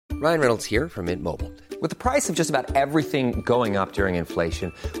Ryan Reynolds here from Mint Mobile. With the price of just about everything going up during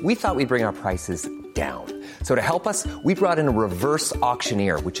inflation, we thought we'd bring our prices down. So to help us, we brought in a reverse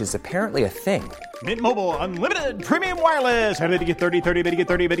auctioneer, which is apparently a thing. Mint Mobile Unlimited Premium Wireless. How to get 30, 30, bit to get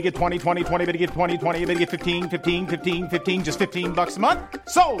 30, bit to get 20, 20, 20, bit to get 20, 20, bit to get 15, 15, 15, 15, just $15 a month?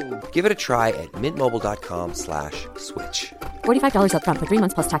 Sold! Give it a try at mintmobile.com/switch. $45 up front for 3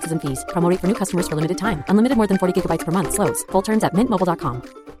 months plus taxes and fees. Promo rate for new customers for limited time. Unlimited more than 40 gigabytes per month. Slows full terms at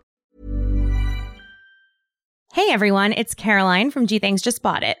mintmobile.com. Hey everyone, it's Caroline from G Thanks Just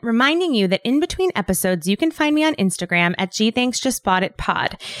Bought It, reminding you that in between episodes, you can find me on Instagram at G Thanks Just Bought It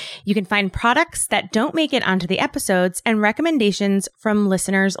Pod. You can find products that don't make it onto the episodes and recommendations from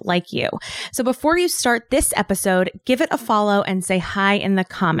listeners like you. So before you start this episode, give it a follow and say hi in the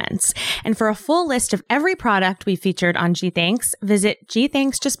comments. And for a full list of every product we featured on G Thanks, visit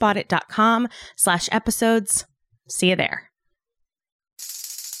gthanksjustboughtit.com/episodes. See you there.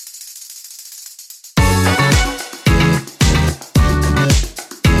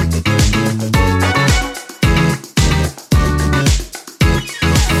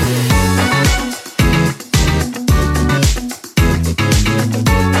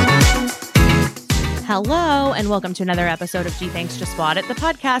 Hello, and welcome to another episode of G Thanks Just Bought It, the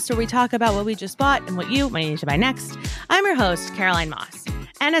podcast where we talk about what we just bought and what you might need to buy next. I'm your host, Caroline Moss.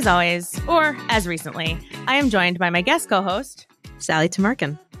 And as always, or as recently, I am joined by my guest co-host, Sally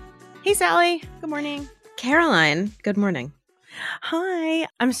Tamarkin. Hey, Sally. Good morning. Caroline, good morning. Hi.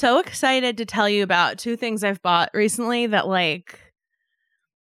 I'm so excited to tell you about two things I've bought recently that,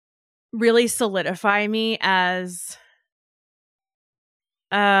 really solidify me as,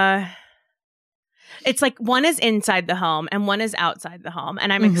 it's like one is inside the home and one is outside the home.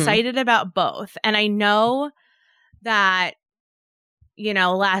 And I'm excited about both. And I know that,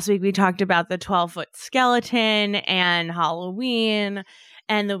 last week we talked about the 12-foot skeleton and Halloween.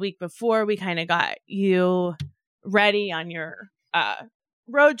 And the week before we kind of got you ready on your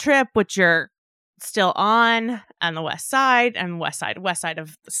road trip, which you're still on the west side of the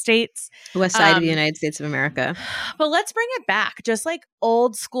states. West side of the United States of America. But let's bring it back, just like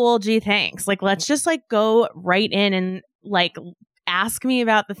old school G Thanks. Let's just go right in and ask me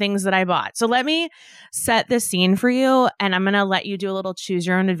about the things that I bought. So let me set the scene for you, and I'm going to let you do a little choose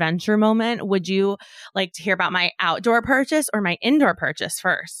your own adventure moment. Would you like to hear about my outdoor purchase or my indoor purchase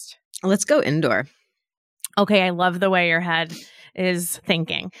first? Let's go indoor. Okay, I love the way your head is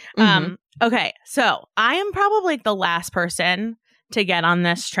thinking. Okay, so I am probably the last person to get on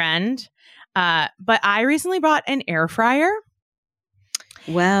this trend, but I recently bought an air fryer.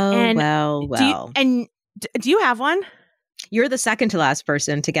 Well. Do you have one? You're the second to last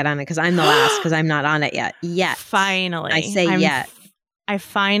person to get on it because I'm the last because I'm not on it yet. Yet. Finally. I say yet. I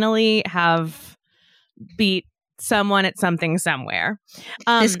finally have beat someone at something somewhere.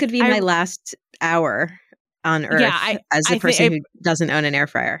 This could be my last hour on Earth as a person who doesn't own an air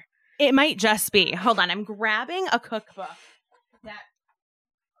fryer. It might just be. Hold on. I'm grabbing a cookbook. Let's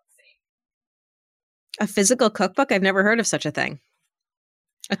see. A physical cookbook? I've never heard of such a thing.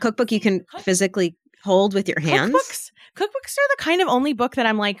 A cookbook you can physically hold with your hands? Cookbooks are the kind of only book that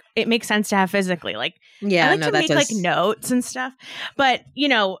I'm it makes sense to have physically. I like to make notes and stuff. But,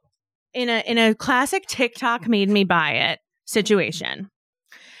 in a classic TikTok made me buy it situation,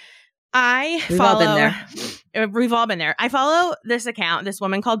 We've all been there. I follow this account, this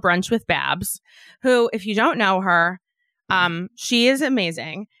woman called Brunch with Babs, who, if you don't know her, she is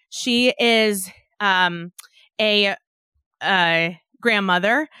amazing. She is a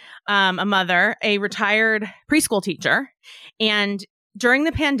grandmother, a mother, a retired preschool teacher. And during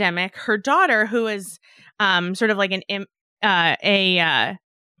the pandemic, her daughter, who is sort of like an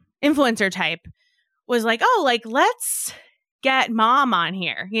influencer type, was like, let's get mom on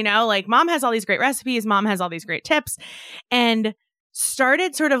here. Mom has all these great recipes. Mom has all these great tips, and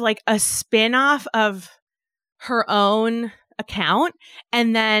started sort of a spin-off of her own account,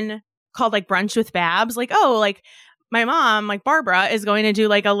 and then called Brunch with Babs. My mom, Barbara, is going to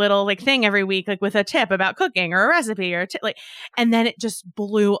do a little thing every week, with a tip about cooking or a recipe or and then it just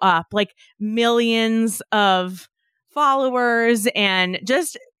blew up, millions of followers and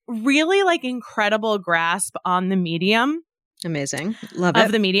just really incredible grasp on the medium. Amazing. Love it.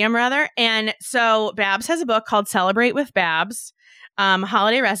 Of the medium, rather. And so Babs has a book called Celebrate with Babs,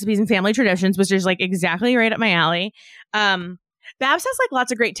 Holiday Recipes and Family Traditions, which is exactly right up my alley. Babs has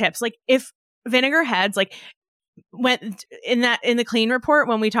lots of great tips. If Vinegar Heads, went in the clean report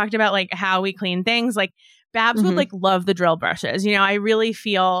when we talked about how we clean things, Babs would love the drill brushes. I really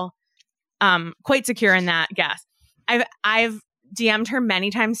feel quite secure in that guess. I've DM'd her many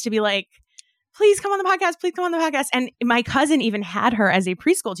times to be please come on the podcast. Please come on the podcast. And my cousin even had her as a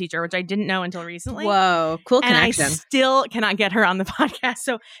preschool teacher, which I didn't know until recently. Whoa, cool and connection. I still cannot get her on the podcast.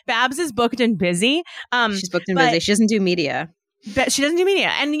 So Babs is booked and busy. She's booked and busy. She doesn't do media. But she doesn't do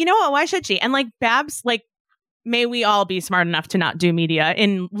media. And you know what? Why should she? And like Babs, like, may we all be smart enough to not do media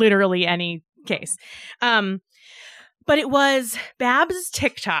in literally any case. But it was Babs'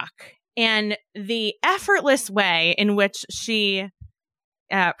 TikTok and the effortless way in which she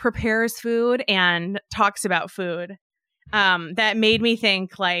prepares food and talks about food that made me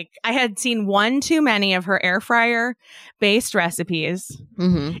think like I had seen one too many of her air fryer based recipes.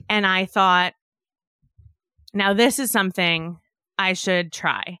 Mm-hmm. And I thought, now this is something I should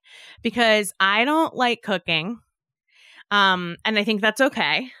try because I don't like cooking. And I think that's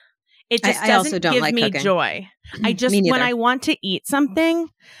okay. It just doesn't give me cooking. joy. I just, when I want to eat something,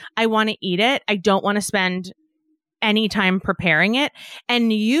 I want to eat it. I don't want to spend any time preparing it.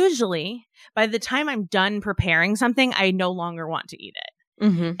 And usually by the time I'm done preparing something, I no longer want to eat it.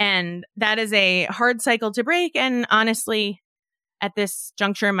 Mm-hmm. And that is a hard cycle to break. And honestly, at this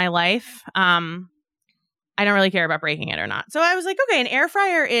juncture in my life, I don't really care about breaking it or not. So I was like, okay, an air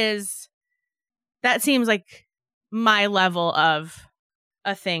fryer that seems like my level of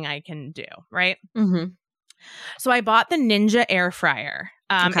a thing I can do, right? Mm-hmm. So I bought the Ninja air fryer.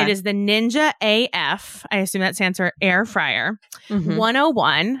 It is the Ninja AF. I assume that stands for air fryer. Mm-hmm.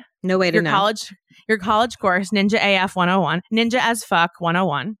 101. No way to know. Your college course, Ninja AF 101. Ninja as fuck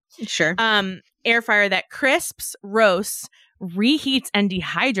 101. Sure. Air fryer that crisps, roasts, reheats, and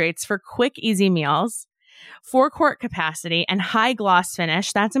dehydrates for quick, easy meals. 4-quart capacity and high gloss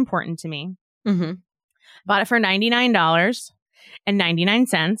finish. That's important to me. Mm-hmm. Bought it for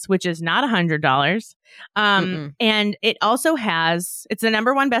 $99.99, which is not $100. And it also it's the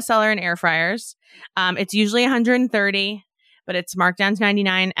 #1 bestseller in air fryers. It's usually $130, but it's marked down to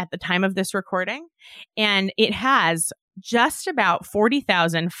 $99 at the time of this recording. And it has just about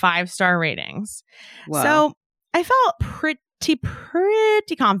 40,000 5-star ratings. Wow. So I felt pretty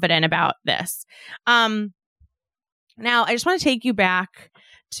confident about this. Now I just want to take you back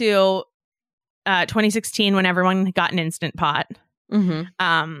to 2016 when everyone got an Instant Pot.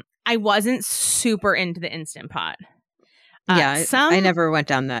 Mm-hmm. I wasn't super into the Instant Pot. I never went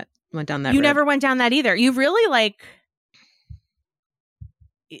down that You road. never went down that either. You really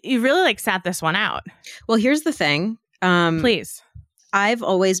sat this one out. Well, here's the thing. Please. I've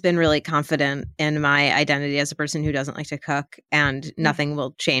always been really confident in my identity as a person who doesn't like to cook, and nothing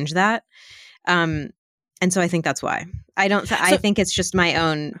will change that. And so I think that's why. I think it's just my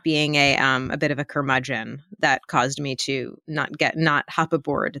own being a bit of a curmudgeon that caused me to not hop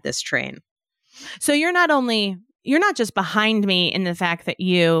aboard this train. So you're not just behind me in the fact that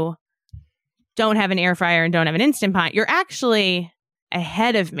you don't have an air fryer and don't have an Instant Pot. You're actually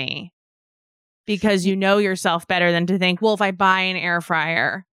ahead of me because you know yourself better than to think, well, if I buy an air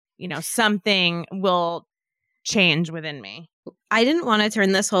fryer, something will change within me. I didn't want to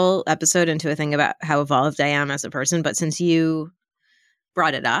turn this whole episode into a thing about how evolved I am as a person, but since you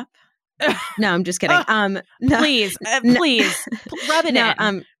brought it up, no, I'm just kidding. No, please, rub it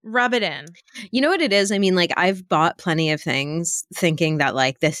in. Rub it in. You know what it is? I mean, like I've bought plenty of things thinking that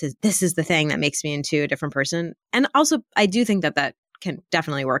like this is the thing that makes me into a different person, and also I do think that can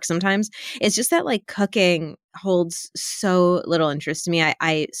definitely work sometimes. It's just that like cooking holds so little interest to me.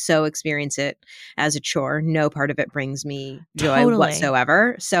 I so experience it as a chore. No part of it brings me joy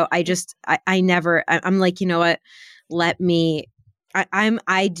whatsoever. So I'm like, you know what?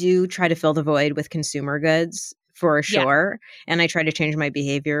 I do try to fill the void with consumer goods for sure. Yeah. And I try to change my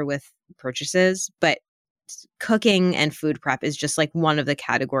behavior with purchases, but cooking and food prep is just like one of the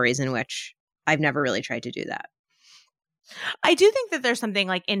categories in which I've never really tried to do that. I do think that there's something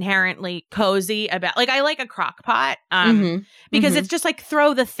like inherently cozy about, like, I like a crock pot because it's just like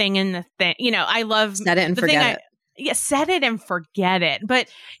throw the thing in the thing. I love set it and forget it. Yeah, set it and forget it. But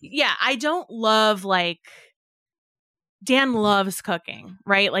yeah, I don't love like Dan loves cooking,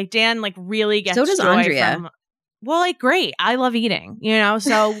 right? Like Dan like really gets so does joy Andrea. From, well, like great. I love eating,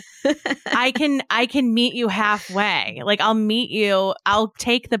 so I can meet you halfway. Like I'll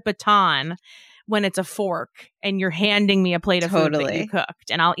take the baton when it's a fork and you're handing me a plate of food that you cooked,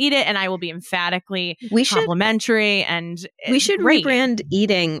 and I'll eat it and I will be emphatically complimentary. And we should rebrand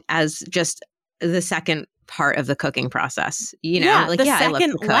eating as just the second part of the cooking process. Second I love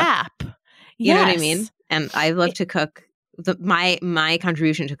to cook. lap. You know what I mean? And I love to cook. My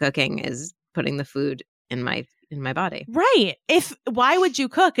contribution to cooking is putting the food in my body. Right. Why would you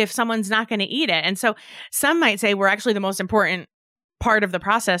cook if someone's not going to eat it? And so some might say we're actually the most important part of the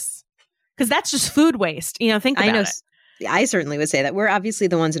process. Because that's just food waste. Think about it. I certainly would say that. We're obviously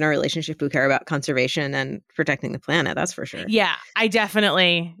the ones in our relationship who care about conservation and protecting the planet. That's for sure. Yeah, I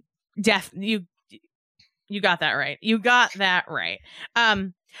definitely, you got that right. You got that right.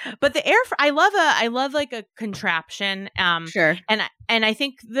 But the I love like a contraption. Sure. And I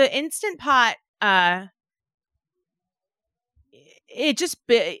think the Instant Pot,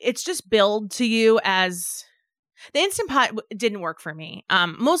 it's just billed to you as the Instant Pot didn't work for me.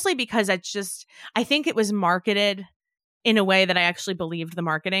 Mostly because I think it was marketed in a way that I actually believed the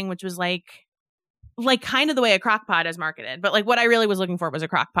marketing, which was like kind of the way a crock pot is marketed. But like what I really was looking for was a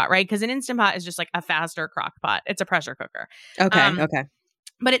crock pot, right? Because an Instant Pot is just like a faster crock pot. It's a pressure cooker. Okay.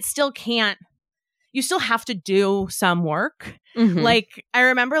 But it still can't, you still have to do some work. Mm-hmm. Like I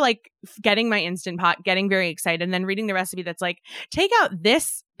remember like getting my Instant Pot, getting very excited, and then reading the recipe that's like, take out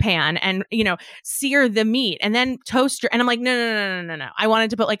this pan and, sear the meat and then toast and I'm like, no. I wanted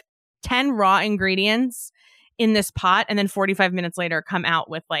to put like 10 raw ingredients in this pot and then 45 minutes later come out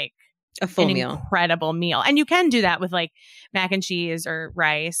with like a full meal. Incredible meal. And you can do that with like mac and cheese or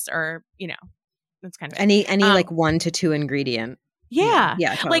rice or, that's kind of any like 1 to 2 ingredient. Yeah.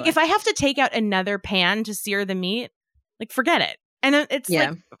 Yeah. Totally. Like if I have to take out another pan to sear the meat, like forget it. And it's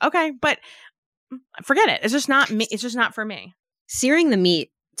like, okay, but forget it. It's just not me. It's just not for me. Searing the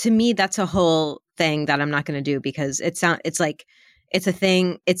meat, to me, that's a whole thing that I'm not going to do because it's like, it's a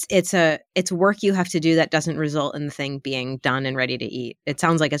thing. It's work you have to do that doesn't result in the thing being done and ready to eat. It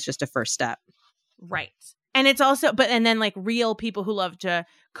sounds like it's just a first step. Right. And it's also, and then like real people who love to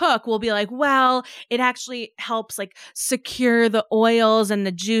cook will be like, well, it actually helps like secure the oils and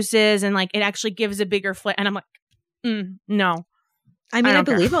the juices and like it actually gives a bigger flavor. And I'm like, no. I mean, I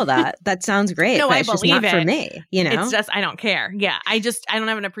believe all that. That sounds great. No, but I it's just believe not for me. It's just, I don't care. Yeah. I don't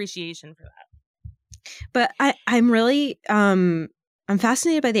have an appreciation for that. But I'm really, I'm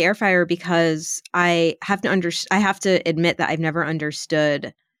fascinated by the air fryer because I have to admit that I've never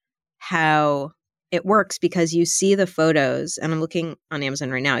understood how it works because you see the photos, and I'm looking on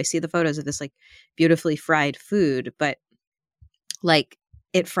Amazon right now. I see the photos of this like beautifully fried food, but like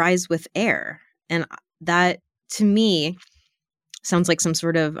it fries with air, and that to me sounds like some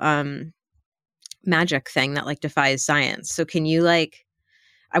sort of magic thing that like defies science. So can you I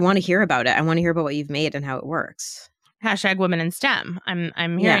want to hear about it. I want to hear about what you've made and how it works. # women in STEM.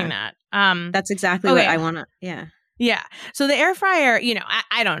 I'm hearing that. That's exactly what I want to. Yeah. Yeah. So the air fryer,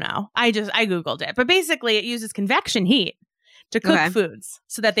 I don't know. I Googled it. But basically it uses convection heat to cook foods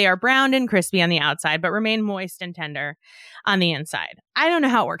so that they are browned and crispy on the outside, but remain moist and tender on the inside. I don't know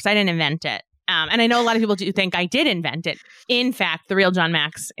how it works. I didn't invent it. And I know a lot of people do think I did invent it. In fact, the real John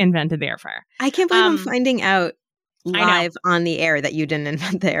Max invented the air fryer. I can't believe I'm finding out live on the air that you didn't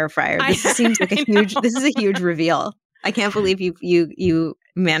invent the air fryer. This seems like this is a huge reveal. I can't believe you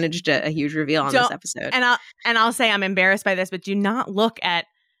managed a huge reveal on this episode. And I'll say I'm embarrassed by this, but do not look at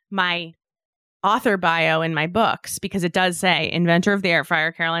my author bio in my books because it does say inventor of the air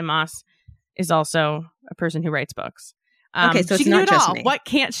fryer. Caroline Moss is also a person who writes books. Okay, so she it's can not do it just all. me. What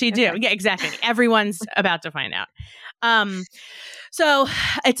can't she do? Okay. Yeah, exactly. Everyone's about to find out. So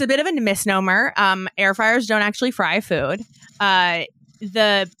it's a bit of a misnomer. Air fryers don't actually fry food.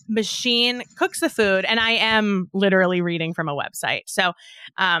 The machine cooks the food, and I am literally reading from a website. So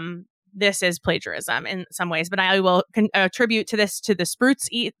this is plagiarism in some ways, but I will attribute to this to the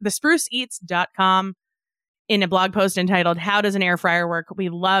spruceeats.com in a blog post entitled "How Does an Air Fryer Work?" We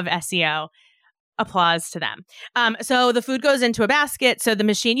love SEO. Applause to them. So the food goes into a basket. So the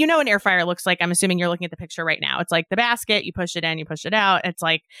machine, an air fryer looks like, I'm assuming you're looking at the picture right now. It's like the basket, you push it in, you push it out. It's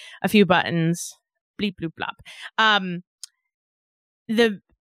like a few buttons, bleep, bloop, blop. The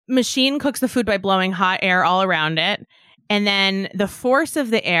machine cooks the food by blowing hot air all around it. And then the force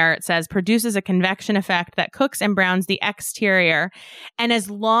of the air, it says, produces a convection effect that cooks and browns the exterior. And as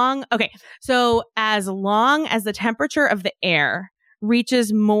long as the temperature of the air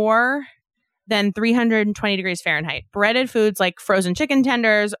reaches more than 320 degrees Fahrenheit, breaded foods like frozen chicken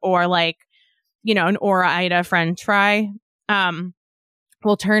tenders or like, an Ore-Ida French fry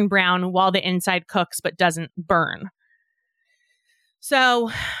will turn brown while the inside cooks but doesn't burn.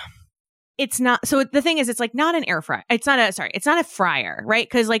 So it's not. So the thing is, it's like not an air fryer. It's not a fryer, right?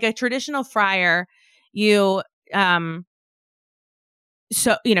 Because like a traditional fryer, you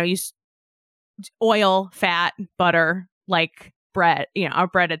use oil, fat, butter, like bread, a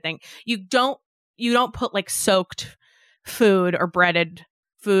breaded thing. You don't put like soaked food or breaded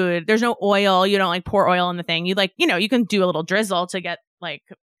food. There's no oil. You don't like pour oil in the thing. You you can do a little drizzle to get like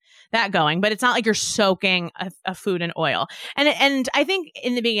that going, but it's not like you're soaking a food in oil. And I think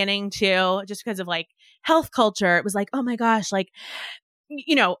in the beginning too, just because of like health culture, it was like, oh my gosh, like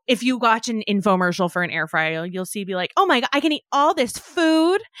you know, if you watch an infomercial for an air fryer, you'll see be like, oh my God, I can eat all this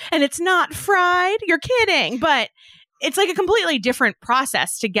food and it's not fried. You're kidding. But it's like a completely different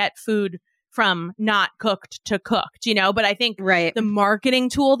process to get food from not cooked to cooked, you know? But I think Right. the marketing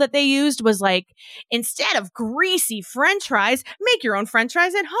tool that they used was like, instead of greasy French fries, make your own French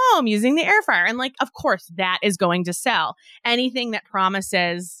fries at home using the air fryer. And like, of course, that is going to sell. Anything that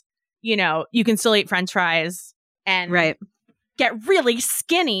promises, you know, you can still eat French fries and Right. get really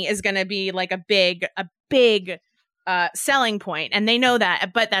skinny is going to be like a big selling point. And they know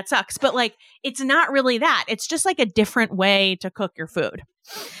that, but that sucks. But like, it's not really that. It's just like a different way to cook your food.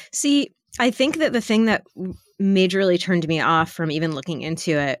 See, I think that the thing that majorly turned me off from even looking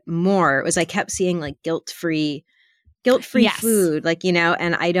into it more was I kept seeing like guilt-free Yes. food, like, you know,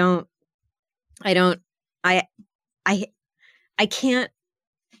 and I can't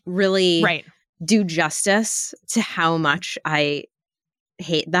really Right. do justice to how much I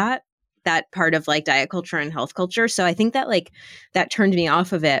hate that part of like diet culture and health culture. So I think that like that turned me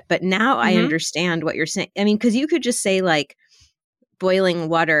off of it. But now I Mhm. understand what you're saying. I mean, because you could just say like boiling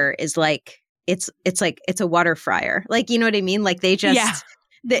water is like it's a water fryer. Like, you know what I mean? Like they just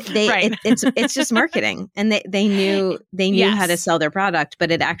Yeah. they Right. it's just marketing, and they knew how to Yes. sell their product,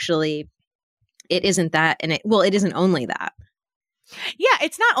 but it isn't that, and it isn't only that. Yeah,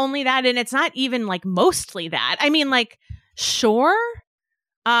 it's not only that, and it's not even like mostly that. I mean, like, sure.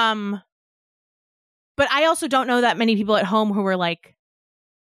 But I also don't know that many people at home who were like,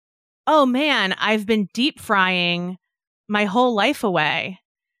 oh man, I've been deep frying my whole life away.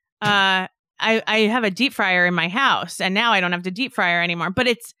 I have a deep fryer in my house and now I don't have to deep fryer anymore. But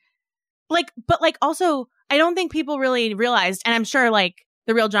it's like, also, I don't think people really realized, and I'm sure like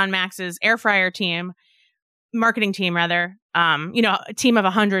the Real John Max's air fryer team, marketing team rather, you know, a team of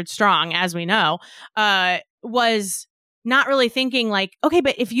 100 strong, as we know, was not really thinking like, okay,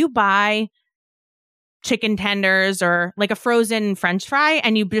 but if you buy chicken tenders or like a frozen French fry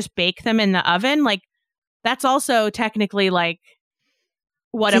and you just bake them in the oven, like that's also technically like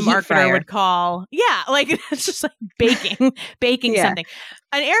what a It's a heat marketer fryer. would call, yeah, like it's just like baking Yeah. something.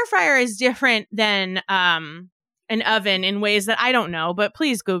 An air fryer is different than an oven in ways that I don't know, but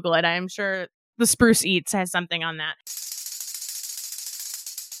please Google it. I'm sure the Spruce Eats has something on that.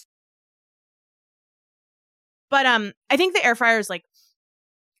 But I think the air fryer is like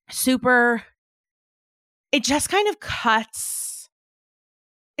super, it just kind of cuts,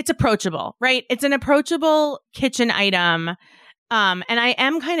 it's approachable, right? It's an approachable kitchen item. And I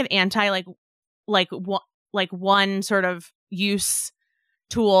am kind of anti like one sort of use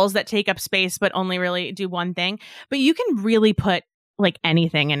tools that take up space but only really do one thing. But you can really put like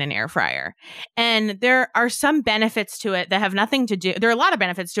anything in an air fryer. And there are some benefits to it that have nothing to do, there are a lot of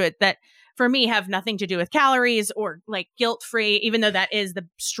benefits to it that for me have nothing to do with calories or like guilt-free, even though that is the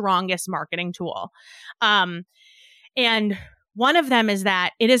strongest marketing tool. And one of them is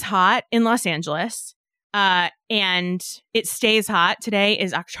that it is hot in Los Angeles. And it stays hot. Today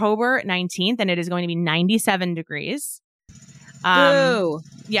is October 19th, and it is going to be 97 degrees. Boo.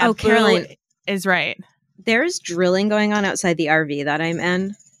 Yeah, Oh, Caroline, Boo is right. there's drilling going on outside the RV that I'm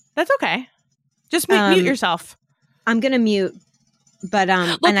in. That's okay. Just mute yourself. I'm gonna mute, but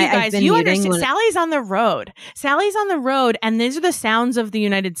Look, and you I've guys, been you muting understand. when- Sally's on the road. Sally's on the road, and these are the sounds of the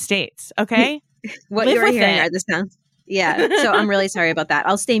United States. Okay, what live you're with hearing it. are the sounds. Yeah, so I'm really sorry about that.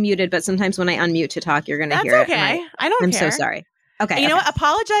 I'll stay muted, but sometimes when I unmute to talk, you're gonna that's hear it. and okay. I don't I'm care. so sorry. Okay, You know okay. what?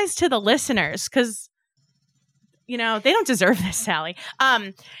 Apologize to the listeners because, you know, they don't deserve this, Sally.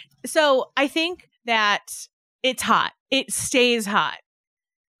 So I think that it's hot. It stays hot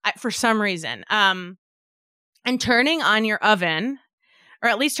for some reason. And turning on your oven, or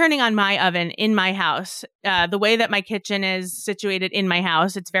at least turning on my oven in my house, the way that my kitchen is situated in my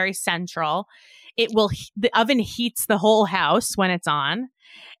house, it's very central. The oven heats the whole house when it's on.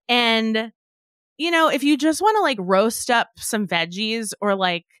 And you know, if you just want to like roast up some veggies or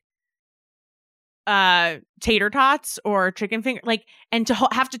like tater tots or chicken finger, like, and to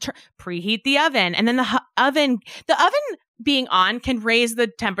have to preheat the oven, and then the oven being on can raise the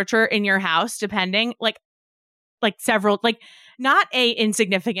temperature in your house depending like several, like not a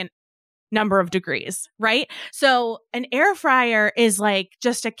insignificant number of degrees, right? So an air fryer is like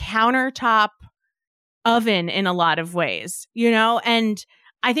just a countertop oven in a lot of ways, you know? And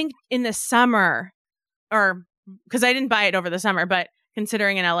I think in the summer, or because I didn't buy it over the summer, but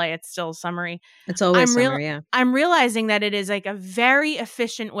considering in LA it's still summery, It's always summer, yeah. I'm realizing that it is like a very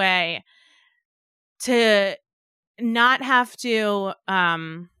efficient way to not have to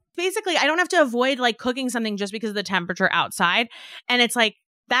basically I don't have to avoid like cooking something just because of the temperature outside. And it's like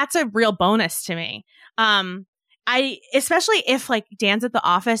that's a real bonus to me. I especially if like Dan's at the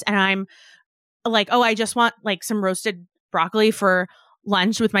office and I'm like, oh, I just want like some roasted broccoli for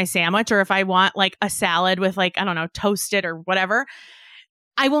lunch with my sandwich, or if I want like a salad with like, I don't know, toasted or whatever,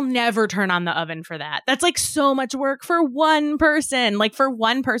 I will never turn on the oven for that. That's like so much work for one person. Like for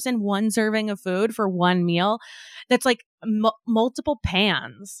one person, one serving of food for one meal. That's like multiple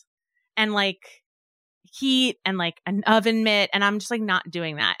pans and like heat and like an oven mitt. And I'm just like not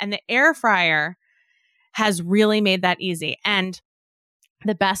doing that. And the air fryer has really made that easy. And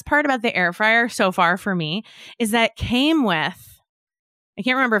the best part about the air fryer so far for me is that it came with, I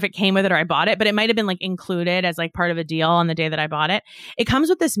can't remember if it came with it or I bought it, but it might have been like included as like part of a deal on the day that I bought it. It comes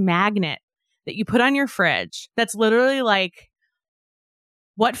with this magnet that you put on your fridge that's literally like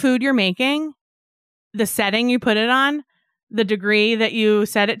what food you're making, the setting you put it on, the degree that you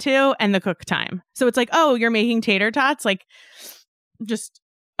set it to, and the cook time. So it's like, oh, you're making tater tots, like just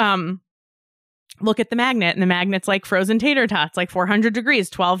look at the magnet, and the magnet's like frozen tater tots, like 400 degrees,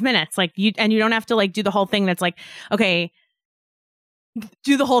 12 minutes. Like you don't have to like do the whole thing that's like, okay,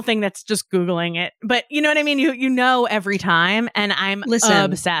 do the whole thing that's just Googling it. But you know what I mean? You know every time. And I'm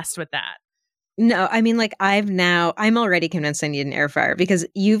obsessed with that. No, I mean, like I'm already convinced I need an air fryer because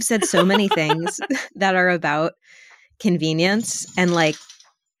you've said so many things that are about convenience and like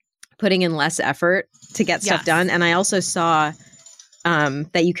putting in less effort to get stuff done. And I also saw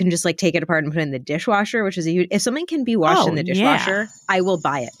that you can just like take it apart and put it in the dishwasher, which is a huge, if something can be washed in the dishwasher, I will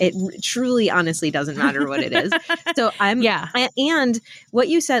buy it. It truly, honestly doesn't matter what it is. So and what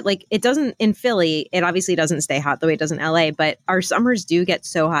you said, like it doesn't in Philly, it obviously doesn't stay hot the way it does in LA, but our summers do get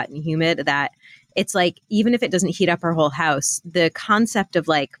so hot and humid that it's like, even if it doesn't heat up our whole house, the concept of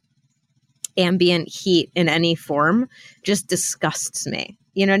like ambient heat in any form just disgusts me.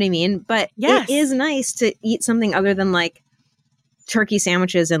 You know what I mean? But it is nice to eat something other than like turkey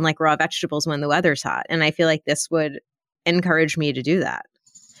sandwiches and like raw vegetables when the weather's hot. And I feel like this would encourage me to do that.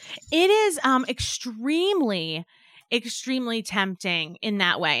 It is extremely, extremely tempting in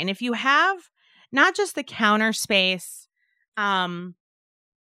that way. And if you have not just the counter space,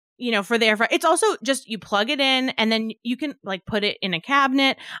 you know, for the air fryer, it's also just you plug it in and then you can like put it in a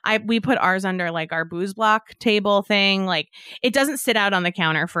cabinet. We put ours under like our booze block table thing. Like it doesn't sit out on the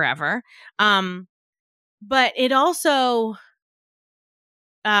counter forever. But it also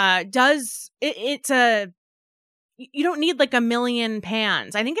you don't need like a million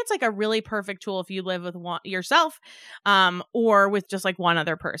pans. I think it's like a really perfect tool if you live with yourself or with just like one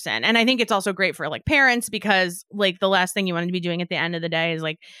other person. And I think it's also great for like parents because like the last thing you want to be doing at the end of the day is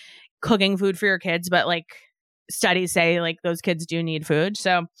like cooking food for your kids. But like studies say like those kids do need food.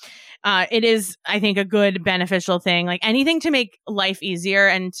 So it is, I think, a good beneficial thing. Like anything to make life easier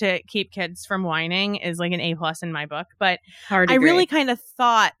and to keep kids from whining is like an A+ in my book. But I really kind of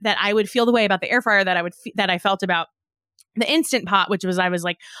thought that I would feel the way about the air fryer that I felt about the Instant Pot, which was I was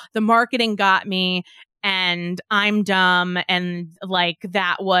like, the marketing got me and I'm dumb. And like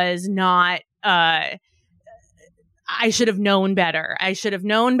that was not I should have known better. I should have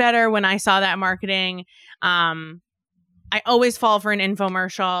known better when I saw that marketing. I always fall for an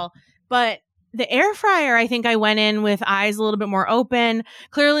infomercial. But the air fryer, I think I went in with eyes a little bit more open.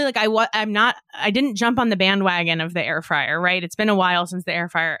 Clearly, like I didn't jump on the bandwagon of the air fryer, right? It's been a while since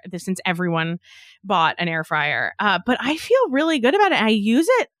since everyone bought an air fryer. But I feel really good about it. I use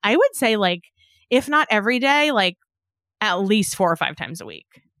it, I would say like, if not every day, like at least 4 or 5 times a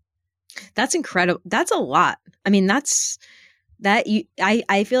week. That's incredible. That's a lot. I mean, I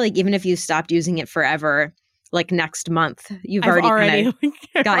feel like even if you stopped using it forever, like next month, you've already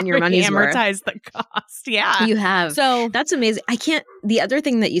gotten your money's worth. Amortized the cost. Yeah. You have. So that's amazing. The other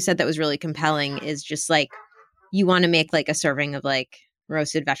thing that you said that was really compelling is just like, you want to make like a serving of like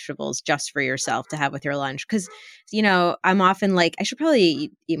roasted vegetables just for yourself to have with your lunch. Cause you know, I'm often like, I should probably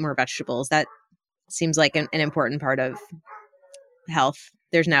eat more vegetables. That seems like an important part of health.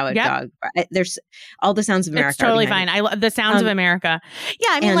 There's now a dog. There's all the Sounds of America. It's totally fine. I love the Sounds of America.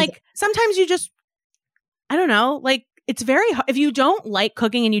 Yeah. I mean, like sometimes you just, I don't know, like it's very, if you don't like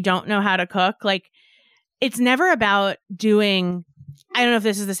cooking and you don't know how to cook, like it's never about doing, I don't know if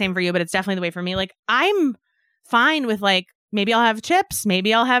this is the same for you, but it's definitely the way for me. Like I'm fine with like, maybe I'll have chips,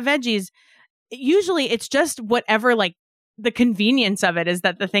 maybe I'll have veggies. Usually it's just whatever, like the convenience of it is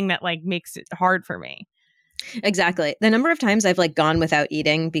that the thing that like makes it hard for me. Exactly. The number of times I've like gone without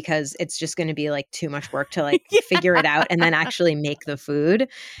eating because it's just going to be like too much work to like figure it out and then actually make the food.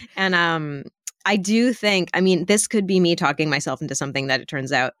 And I do think, I mean, this could be me talking myself into something that it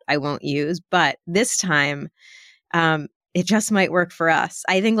turns out I won't use, but this time it just might work for us.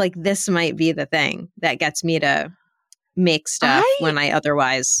 I think like this might be the thing that gets me to make stuff when I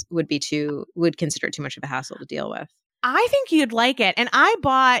otherwise would consider it too much of a hassle to deal with. I think you'd like it. And I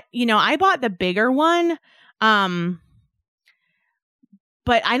bought the bigger one.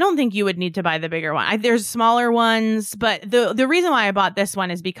 But I don't think you would need to buy the bigger one. There's smaller ones, but the reason why I bought this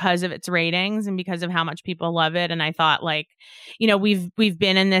one is because of its ratings and because of how much people love it. And I thought, like, we've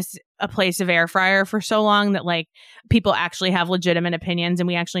been in a place of air fryer for so long that, like, people actually have legitimate opinions, and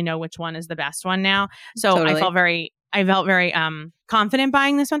we actually know which one is the best one now. So totally. I felt very confident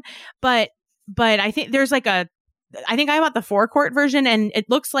buying this one. But I think there's I think I bought the 4-quart version, and it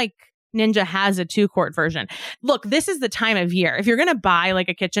looks like Ninja has a 2-quart version. Look, this is the time of year. If you're going to buy like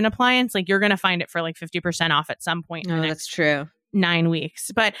a kitchen appliance, like, you're going to find it for like 50% off at some point. Oh, that's true. 9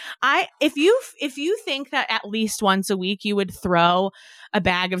 weeks. But if you think that at least once a week you would throw a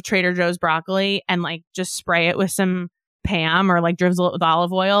bag of Trader Joe's broccoli and like just spray it with some Pam or like drizzle it with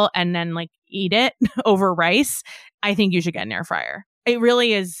olive oil and then like eat it over rice, I think you should get an air fryer. It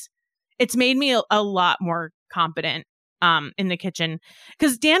really is. It's made me a lot more competent in the kitchen,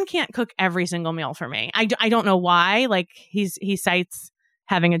 because Dan can't cook every single meal for me. I don't know why. Like, he cites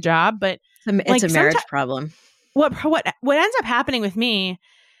having a job, but it's a marriage problem. What ends up happening with me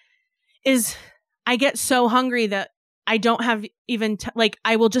is I get so hungry that I don't have even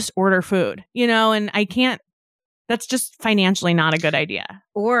I will just order food, and I can't. That's just financially not a good idea.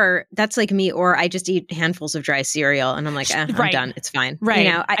 Or that's like me, or I just eat handfuls of dry cereal and I'm like, I'm done. It's fine.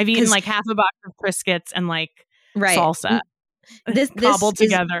 Right. I've eaten like half a box of Triscuits and like salsa. This cobbled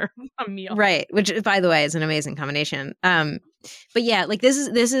together a meal. Right. Which, by the way, is an amazing combination. But yeah, like this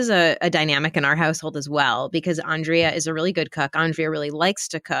is a dynamic in our household as well, because Andrea is a really good cook. Andrea really likes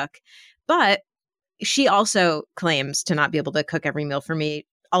to cook, but she also claims to not be able to cook every meal for me.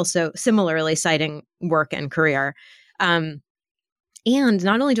 Also, similarly citing work and career. And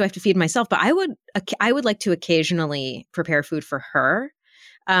not only do I have to feed myself, but I would like to occasionally prepare food for her.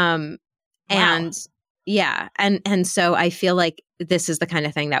 Wow. And yeah. And so I feel like this is the kind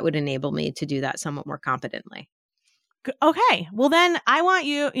of thing that would enable me to do that somewhat more competently. Okay. Well, then I want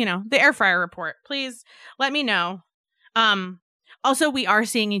the air fryer report. Please let me know. Also, we are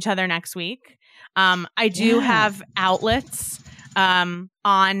seeing each other next week. I do have outlets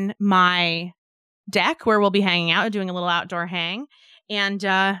on my deck where we'll be hanging out, doing a little outdoor hang. And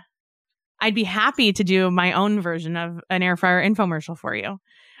I'd be happy to do my own version of an air fryer infomercial for you.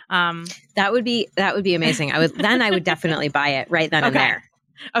 That would be amazing. I would definitely buy it right then and there.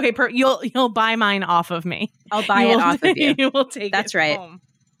 Okay, you'll buy mine off of me. I'll buy it off of you. You will take That's it right.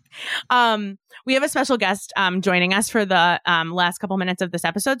 home. We have a special guest joining us for the last couple minutes of this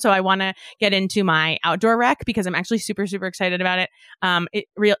episode, so I want to get into my outdoor rec because I'm actually super, super excited about it.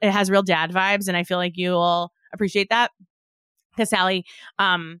 It has real dad vibes, and I feel like you will appreciate that. Because Sally,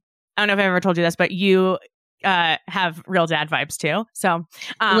 I don't know if I've ever told you this, but you have real dad vibes too. So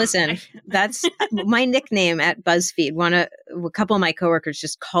listen, that's my nickname at BuzzFeed. A couple of my coworkers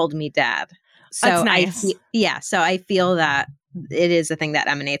just called me Dad. So that's nice. So I feel that it is a thing that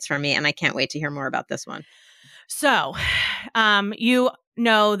emanates from me, and I can't wait to hear more about this one. So, you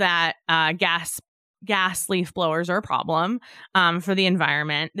know that gas leaf blowers are a problem for the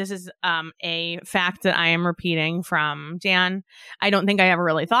environment. This is a fact that I am repeating from Dan. I don't think I ever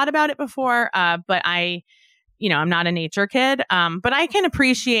really thought about it before, but I'm not a nature kid, but I can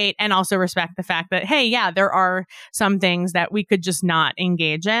appreciate and also respect the fact that, hey, yeah, there are some things that we could just not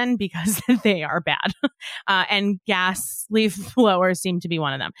engage in because they are bad. And gas leaf blowers seem to be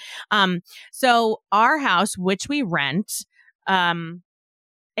one of them. So our house, which we rent,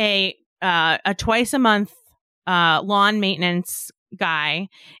 a twice a month lawn maintenance guy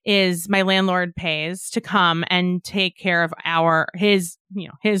is my landlord pays to come and take care of his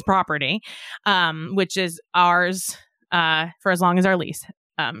property, which is ours for as long as our lease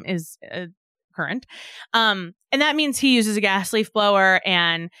is current. And that means he uses a gas leaf blower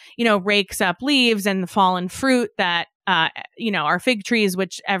and rakes up leaves and the fallen fruit that our fig trees,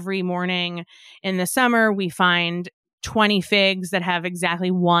 which every morning in the summer we find 20 figs that have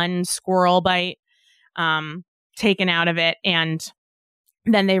exactly one squirrel bite taken out of it, and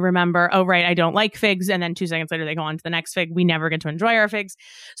then they remember, oh, right, I don't like figs. And then 2 seconds later, they go on to the next fig. We never get to enjoy our figs.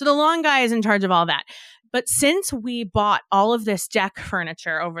 So the lawn guy is in charge of all that. But since we bought all of this deck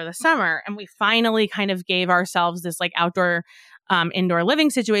furniture over the summer, and we finally kind of gave ourselves this like outdoor, indoor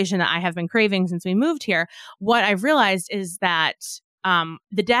living situation that I have been craving since we moved here, what I've realized is that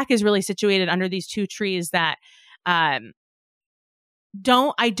the deck is really situated under these 2 trees that I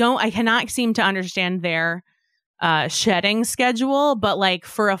cannot seem to understand their shedding schedule, but like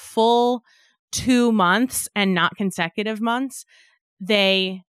for a full 2 months and not consecutive months,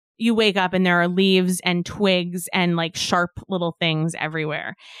 they you wake up and there are leaves and twigs and like sharp little things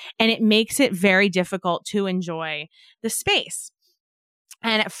everywhere. And it makes it very difficult to enjoy the space.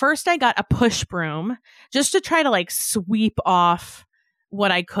 And at first I got a push broom just to try to like sweep off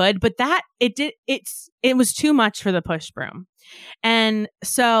what I could, but it was too much for the push broom. And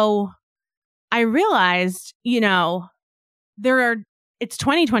so I realized, it's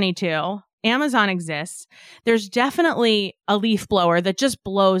 2022. Amazon exists. There's definitely a leaf blower that just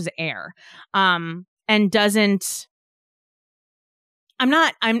blows air. And doesn't,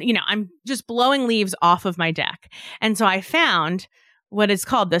 I'm just blowing leaves off of my deck. And so I found what is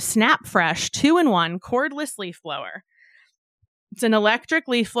called the Snap Fresh 2-in-1 cordless leaf blower. It's an electric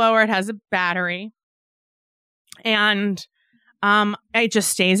leaf blower. It has a battery. And it just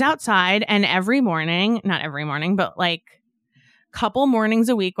stays outside. And not every morning, but like couple mornings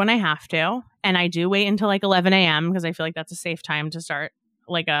a week when I have to, and I do wait until like 11 a.m. because I feel like that's a safe time to start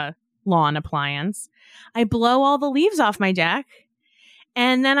like a lawn appliance. I blow all the leaves off my deck,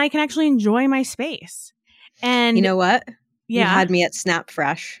 and then I can actually enjoy my space. And you know what? Yeah. You had me at Snap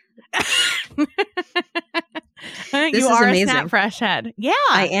Fresh. You are amazing. A Snap Fresh head. Yeah.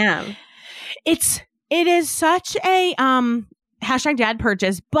 I am. It is such a #dad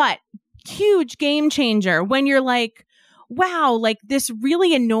purchase, but huge game changer when you're like, wow, like this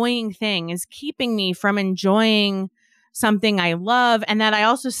really annoying thing is keeping me from enjoying something I love and that I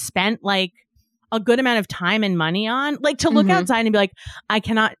also spent like a good amount of time and money on. Like to look outside and be like, I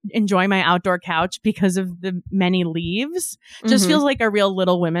cannot enjoy my outdoor couch because of the many leaves just feels like a real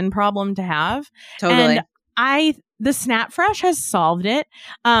Little Women problem to have. Totally. And the Snap Fresh has solved it.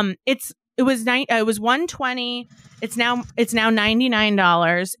 It was $120. It's now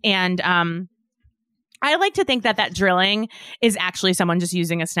 $99. And I like to think that drilling is actually someone just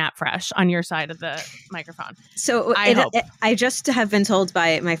using a Snap Fresh on your side of the microphone. So I just have been told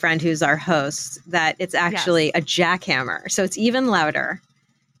by my friend who's our host that it's actually a jackhammer. So it's even louder.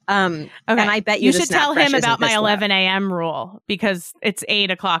 Okay. And I bet you should tell him about my 11 a.m. rule because it's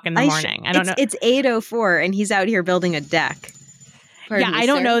 8 o'clock in the morning. I don't know. It's 8:04 and he's out here building a deck. Pardon me, I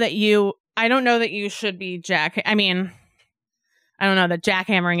don't know that you should be I don't know that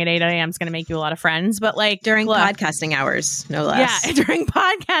jackhammering at 8 a.m. is going to make you a lot of friends, but like during podcasting hours, no less. Yeah, during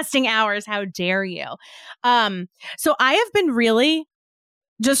podcasting hours, how dare you? So I have been really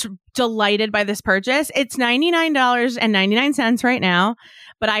just delighted by this purchase. It's $99.99 right now,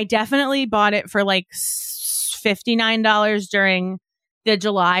 but I definitely bought it for like $59 during the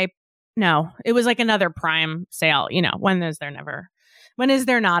July. No, it was like another Prime sale. When is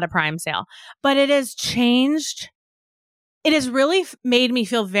there not a Prime sale? But it has changed. It has really made me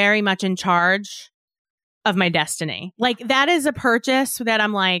feel very much in charge of my destiny. Like that is a purchase that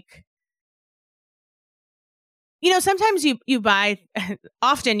I'm like, sometimes you buy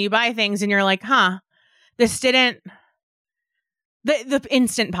things and you're like, this didn't, the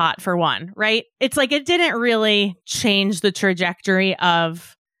Instant Pot for one, right? It's like, it didn't really change the trajectory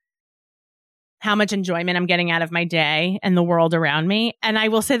of how much enjoyment I'm getting out of my day and the world around me. And I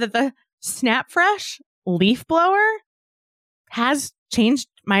will say that the Snap Fresh leaf blower has changed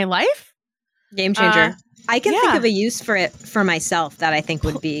my life. Game changer. I can think of a use for it for myself that I think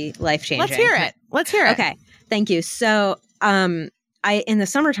would be life changing. Let's hear it. Okay. Thank you. So, in the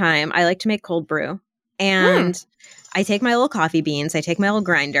summertime, I like to make cold brew and I take my little coffee beans, I take my little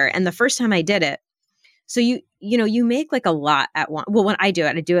grinder. And the first time I did it, so you make like a lot at once. Well, when I do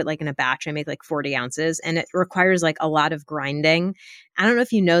it like in a batch, I make like 40 ounces and it requires like a lot of grinding. I don't know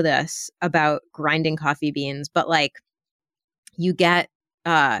if you know this about grinding coffee beans, but like, you get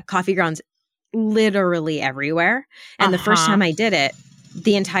coffee grounds literally everywhere. And the first time I did it,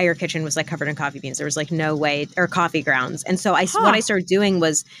 the entire kitchen was like covered in coffee beans. There was like no way, or coffee grounds. And so what I started doing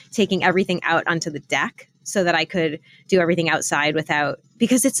was taking everything out onto the deck so that I could do everything outside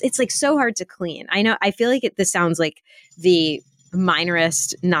because it's like so hard to clean. I feel like this sounds like the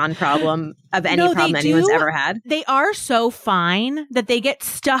minorest non-problem of any problem anyone's ever had. They are so fine that they get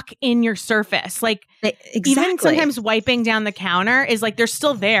stuck in your surface. Like even sometimes wiping down the counter is like they're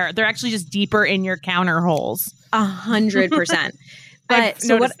still there. They're actually just deeper in your counter holes. 100%. But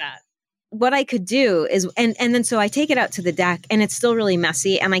so what I could do is, and then so I take it out to the deck and it's still really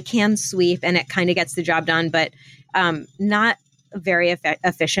messy and I can sweep and it kind of gets the job done, but not very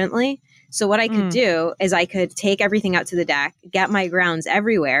efficiently. So what I could do is I could take everything out to the deck, get my grounds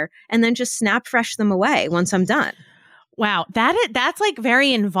everywhere, and then just Snap Fresh them away once I'm done. Wow, that's like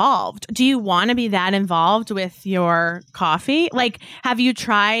very involved. Do you want to be that involved with your coffee? Like, have you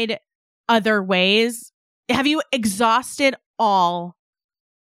tried other ways? Have you exhausted all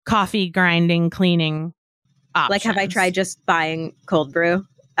coffee grinding, cleaning options? Like, have I tried just buying cold brew?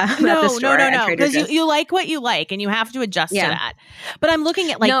 at the store. No. Because you like what you like and you have to adjust to that. But I'm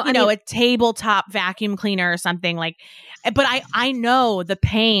looking at a tabletop vacuum cleaner or something like, but I know the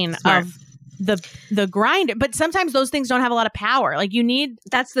pain of the grinder, but sometimes those things don't have a lot of power. Like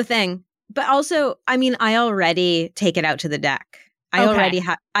that's the thing. But also, I mean, I already take it out to the deck. I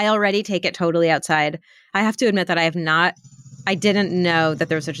already take it totally outside. I have to admit that I didn't know that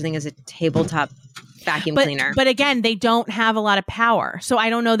there was such a thing as a tabletop vacuum cleaner. But again, they don't have a lot of power. So I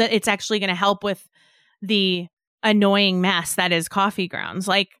don't know that it's actually going to help with the annoying mess that is coffee grounds.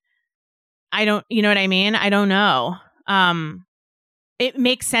 Like, you know what I mean? I don't know. It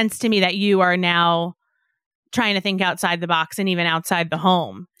makes sense to me that you are now trying to think outside the box and even outside the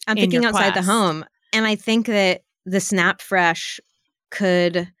home. I'm thinking outside the home. And I think that the Snap Fresh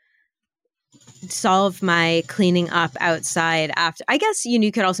could solve my cleaning up outside after. I guess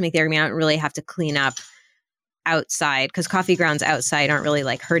you could also make the argument I don't really have to clean up outside because coffee grounds outside aren't really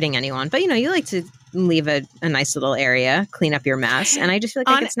like hurting anyone. But you like to leave a nice little area, clean up your mess. And I just feel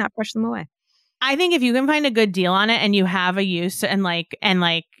like I could Snap Fresh them away. I think if you can find a good deal on it and you have a use and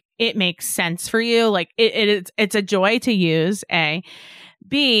it makes sense for you, like it's a joy to use. A,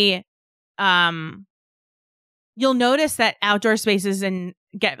 B, you'll notice that outdoor spaces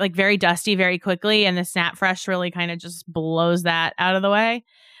get like very dusty very quickly, and the Snap Fresh really kind of just blows that out of the way.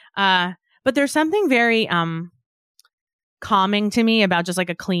 But there's something very calming to me about just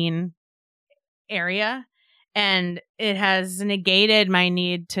like a clean area, and it has negated my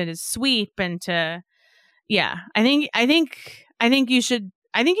need to sweep and to I think you should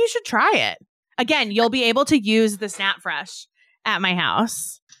try it. Again, you'll be able to use the Snap Fresh at my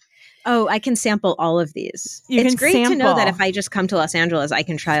house. Oh, I can sample all of these. It's great to know that if I just come to Los Angeles, I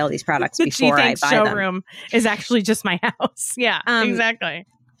can try all these products before I buy them. The showroom is actually just my house. Yeah, exactly.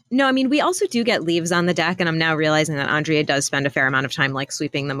 No, I mean, we also do get leaves on the deck, and I'm now realizing that Andrea does spend a fair amount of time like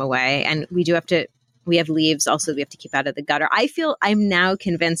sweeping them away. And we have leaves also we have to keep out of the gutter. I'm now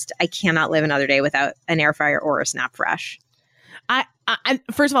convinced I cannot live another day without an air fryer or a Snap Fresh. I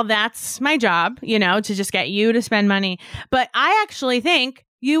first of all, that's my job, to just get you to spend money. But I actually think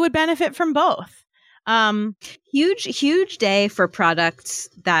you would benefit from both. Huge day for products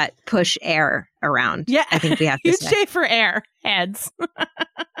that push air around. Yeah, I think we have to say. Huge day for air heads.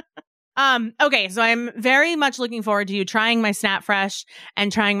 Okay, so I'm very much looking forward to you trying my Snap Fresh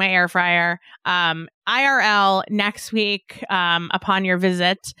and trying my air fryer IRL next week upon your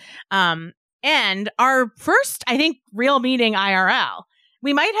visit. And our first, I think, real meeting IRL.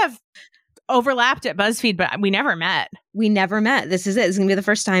 We might have overlapped at BuzzFeed, but we never met. This is it. This is going to be the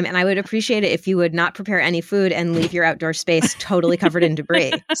first time. And I would appreciate it if you would not prepare any food and leave your outdoor space totally covered in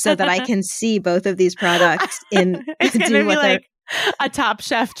debris so that I can see both of these products it's going to be like a Top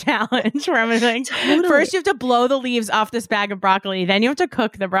Chef challenge where I'm going to be like, totally. First you have to blow the leaves off this bag of broccoli. Then you have to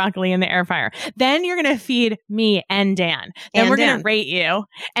cook the broccoli in the air fryer. Then you're going to feed me and Dan. Then we're going to rate you.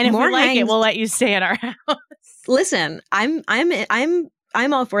 And if we like it, we'll let you stay at our house. Listen, I'm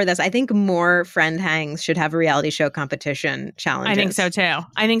all for this. I think more friend hangs should have a reality show competition challenges. I think so too.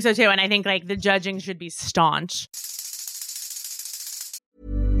 And I think like the judging should be staunch.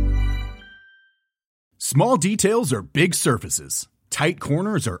 Small details are big surfaces. Tight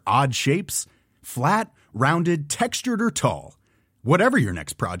corners are odd shapes. Flat, rounded, textured, or tall. Whatever your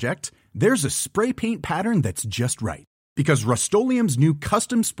next project, there's a spray paint pattern that's just right. Because Rust-Oleum's new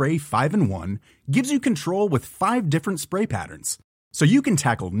Custom Spray 5-in-1 gives you control with 5 different spray patterns. So you can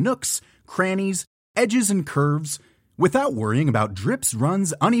tackle nooks, crannies, edges, and curves without worrying about drips,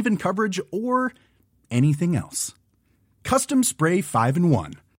 runs, uneven coverage, or anything else. Custom Spray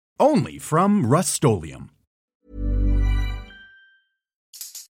 5-in-1. Only from Rust-Oleum.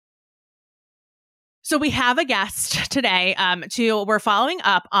 So we have a guest today. We're following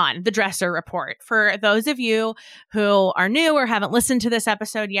up on the Dresser Report. For those of you who are new or haven't listened to this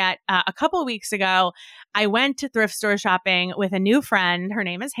episode yet, a couple of weeks ago, I went to thrift store shopping with a new friend. Her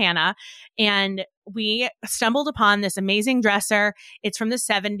name is Hannah, and we stumbled upon this amazing dresser. It's from the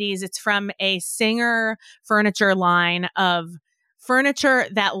 70s. It's from a Singer furniture line of furniture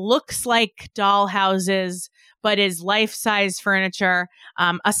that looks like doll houses, but is life-size furniture.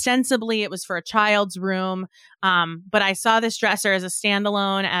 Ostensibly, it was for a child's room. But I saw this dresser as a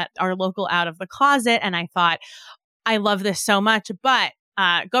standalone at our local Out of the Closet, and I thought, I love this so much. But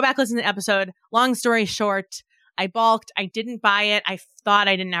go back, listen to the episode. Long story short, I balked. I didn't buy it. I thought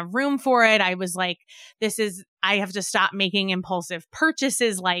I didn't have room for it. I was like, I have to stop making impulsive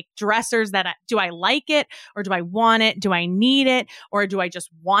purchases like dressers do I like it or do I want it? Do I need it or do I just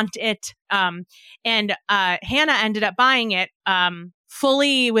want it? And Hannah ended up buying it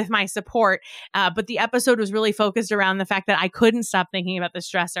fully with my support. But the episode was really focused around the fact that I couldn't stop thinking about this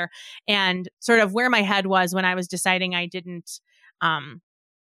dresser and sort of where my head was when I was deciding I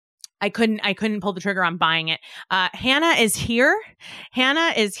couldn't pull the trigger on buying it. Hannah is here.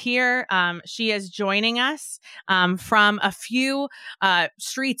 She is joining us from a few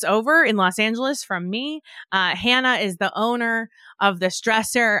streets over in Los Angeles from me. Hannah is the owner of this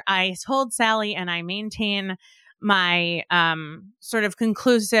dresser. I told Sally, and I maintain my sort of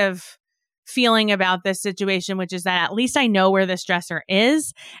conclusive feeling about this situation, which is that at least I know where this dresser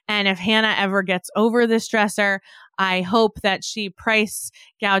is. And if Hannah ever gets over this dresser, I hope that she price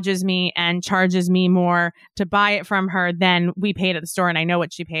gouges me and charges me more to buy it from her than we paid at the store. And I know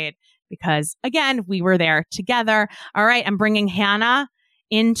what she paid because, again, we were there together. All right. I'm bringing Hannah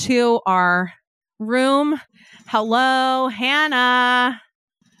into our room. Hello, Hannah.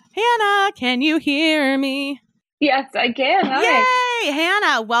 Hannah, can you hear me? Yes, I can. Hi. Yay,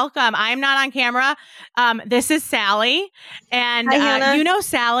 Hannah, welcome. I'm not on camera. This is Sally. And Hi, you know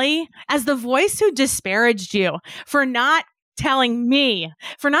Sally as the voice who disparaged you for not telling me,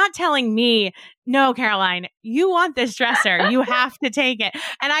 no, Caroline, you want this dresser. You have to take it.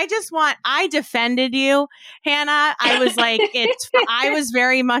 And I defended you, Hannah. I was like, I was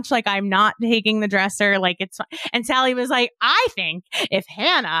very much like, I'm not taking the dresser. Like, it's fine. And Sally was like, I think if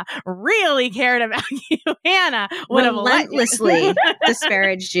Hannah really cared about you, Hannah would have relentlessly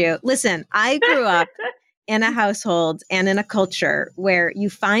disparaged you. Listen, I grew up in a household and in a culture where you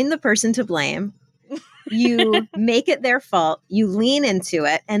find the person to blame. You make it their fault, you lean into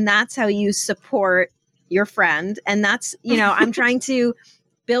it, and that's how you support your friend. And that's, I'm trying to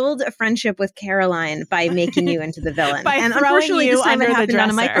build a friendship with Caroline by making you into the villain. And unfortunately, this time it happened on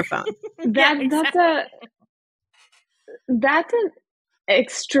a microphone. That's an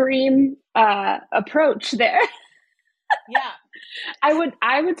extreme approach there. Yeah. I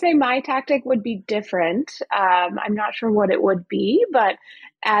would say my tactic would be different. I'm not sure what it would be, but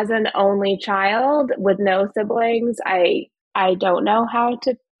as an only child with no siblings, I don't know how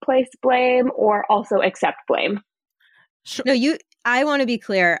to place blame or also accept blame. Sure. No, I want to be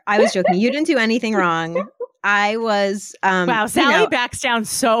clear. I was joking. You didn't do anything wrong. I was wow, Sally backs down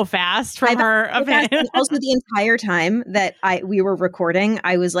so fast from her opinion. Also, the entire time that we were recording,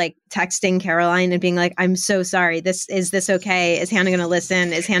 I was like texting Caroline and being like, "I'm so sorry. Is this okay? Is Hannah going to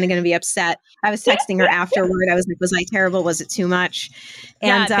listen? Is Hannah going to be upset?" I was texting her afterward. I was like, "Was I terrible? Was it too much?"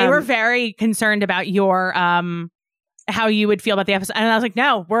 And they were very concerned about your how you would feel about the episode, and I was like,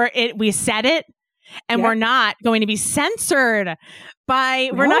 "No, we said it, and we're not going to be censored."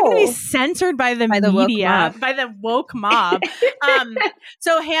 We're not going to be censored by the media, by the woke mob.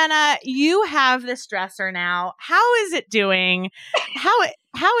 So Hannah, you have this dresser now. How is it doing?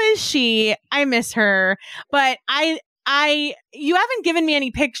 How is she? I miss her, but you haven't given me any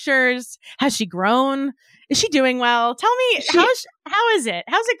pictures. Has she grown? Is she doing well? Tell me, how is it?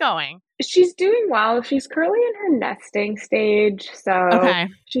 How's it going? She's doing well. She's currently in her nesting stage. So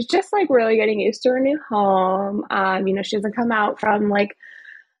she's just like really getting used to her new home. She doesn't come out from like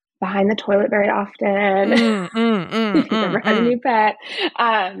behind the toilet very often. Never had a new pet.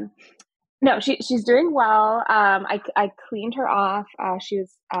 No, she's doing well. I cleaned her off. She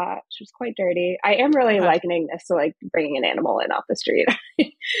was quite dirty. I am really likening this to like bringing an animal in off the street.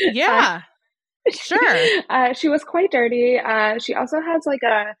 Yeah. Sure. She was quite dirty. She also has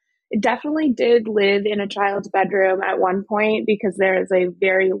definitely did live in a child's bedroom at one point because there is a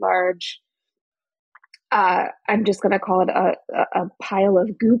very large, I'm just going to call it a pile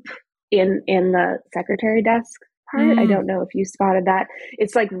of goop in the secretary desk part. I don't know if you spotted that.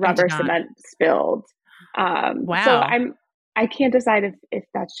 It's like rubber cement spilled. Wow. So I can't decide if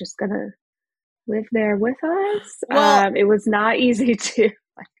that's just going to live there with us. Well, it was not easy to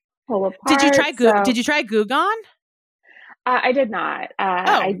pull apart. Did you try Goo Gone? I did not.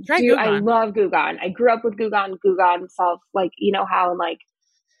 I love Goo Gone. I grew up with Goo Gone. Goo Gone solves how in like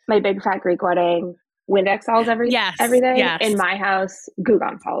my Big Fat Greek Wedding, Windex solves everything. Yes. In my house, Goo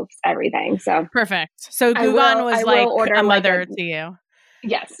Gone solves everything. So perfect. So Goo Gone was like a mother to you.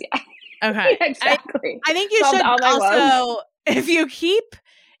 Yes. Yeah. Okay. Exactly. I think you should also, if you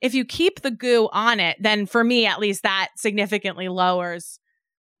keep the goo on it, then for me at least that significantly lowers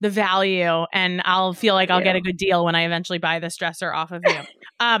the value, and I'll feel like I'll get a good deal when I eventually buy this dresser off of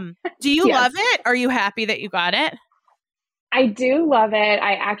you. Do you love it? Are you happy that you got it? I do love it.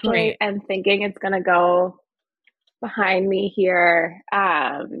 I actually am thinking it's going to go behind me here.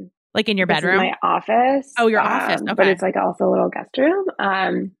 Like in your bedroom? This is my office. Oh, your office. Okay. But it's like also a little guest room.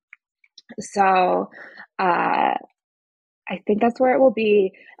 So I think that's where it will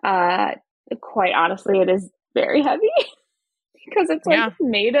be. Quite honestly, it is very heavy. because it's like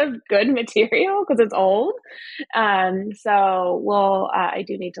made of good material because it's old. So I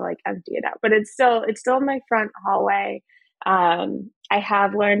do need to like empty it out, but it's still in my front hallway. I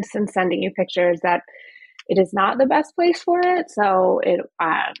have learned since sending you pictures that it is not the best place for it. So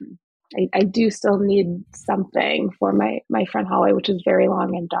I do still need something for my front hallway, which is very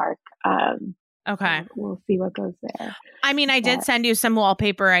long and dark. Okay. We'll see what goes there. I mean, I did send you some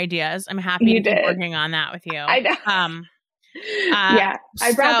wallpaper ideas. I'm happy to keep working on that with you. I know. Yeah.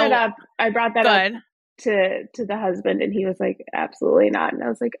 I brought that up to the husband, and he was like, absolutely not. And I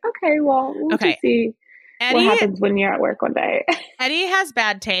was like, okay, well, we'll just see what happens when you're at work one day. Eddie has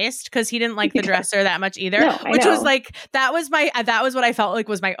bad taste because he didn't like the dresser that much either, no, which was like, that was what I felt like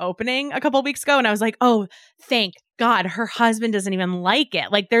was my opening a couple of weeks ago. And I was like, oh, thank God her husband doesn't even like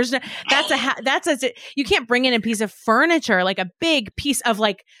it. Like you can't bring in a piece of furniture, like a big piece of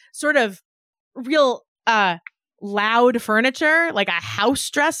like sort of real loud furniture, like a house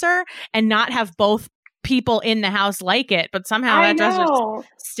dresser, and not have both people in the house like it, but somehow that dresser's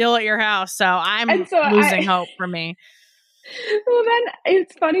still at your house. So I'm losing hope for me. Well, then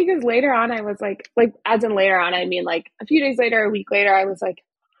it's funny because later on I was like as in later on, I mean like a few days later, a week later, I was like,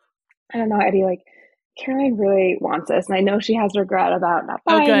 I don't know, Eddie, like Caroline really wants this, and I know she has regret about not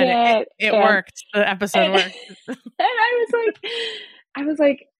buying it. It worked. The episode worked. And I was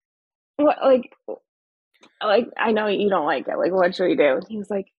like, what? Like I know you don't like it. Like, what should we do? And he was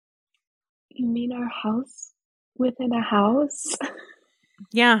like, you mean our house within a house?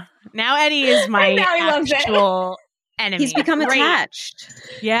 Yeah. Now Eddie is my actual enemy. He's become attached.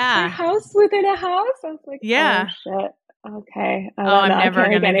 Yeah. A house within a house? I was like, yeah. Oh, shit. Okay. I'm never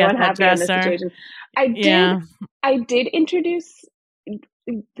going to get that dresser. I did introduce,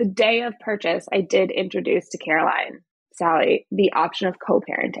 the day of purchase, I did introduce to Caroline, Sally, the option of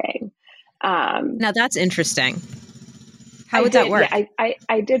co-parenting. Now that's interesting. How would that work? Yeah,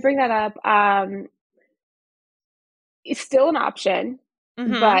 I did bring that up. It's still an option,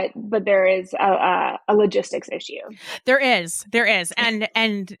 but there is a logistics issue. There is, and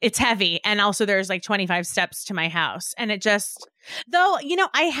it's heavy, and also there's like 25 steps to my house, and it just, though, I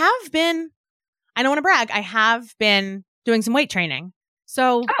don't want to brag, I have been doing some weight training.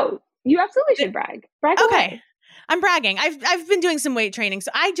 So you absolutely should brag. Brag okay, away. I'm bragging. I've been doing some weight training,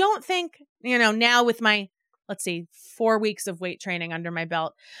 so I don't think now with my, let's see, 4 weeks of weight training under my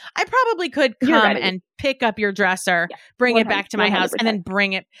belt, I probably could come and pick up your dresser, bring it back to my 100%. House, and then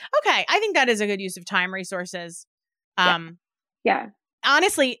bring it. Okay. I think that is a good use of time, resources. Yeah.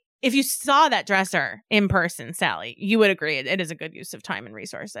 Honestly, if you saw that dresser in person, Sally, you would agree it is a good use of time and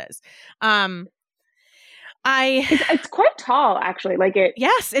resources. It's quite tall, actually. Like it.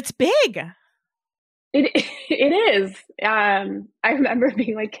 Yes, it's big. It is. I remember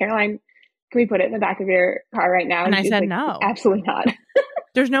being like, Caroline, can we put it in the back of your car right now? And I said, like, no, absolutely not.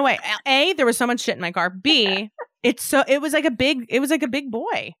 There's no way. A, there was so much shit in my car. B, it was like a big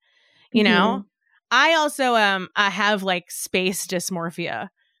boy, I also, I have like space dysmorphia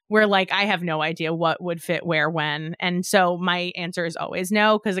where like, I have no idea what would fit where, when. And so my answer is always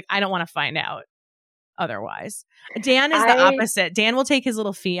no. Cause like, I don't want to find out otherwise. Dan is the opposite. Dan will take his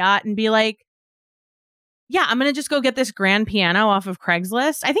little Fiat and be like, yeah, I'm going to just go get this grand piano off of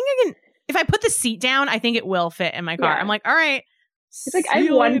Craigslist. I think I can, if I put the seat down, I think it will fit in my car. Yeah. I'm like, all right. It's like, I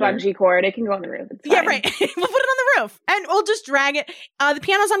have one bungee cord. It can go on the roof. It's fine. Yeah, right. We'll put it on the roof and we'll just drag it. The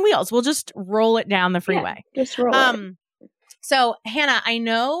piano's on wheels. We'll just roll it down the freeway. Yeah, just roll it. So Hannah, I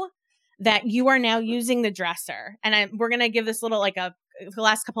know that you are now using the dresser, and we're going to give this little, like the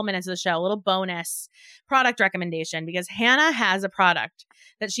last couple minutes of the show, a little bonus product recommendation, because Hannah has a product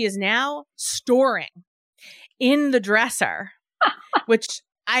that she is now storing in the dresser, which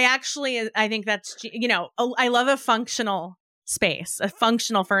I think that's, I love a functional space, a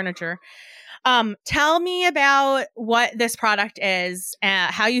functional furniture. Tell me about what this product is,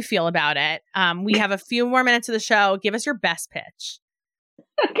 how you feel about it. We have a few more minutes of the show. Give us your best pitch.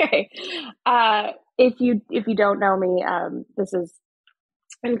 Okay. If you don't know me, this is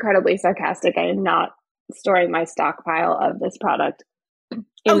incredibly sarcastic. I am not storing my stockpile of this product.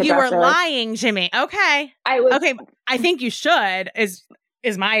 You were lying, Jimmy. Okay. Okay. I think you should, is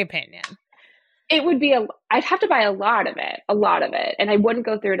my opinion. It would be I'd have to buy a lot of it. And I wouldn't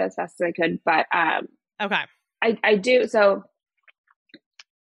go through it as fast as I could, but, okay. I do. So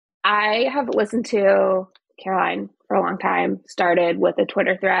I have listened to Caroline for a long time, started with a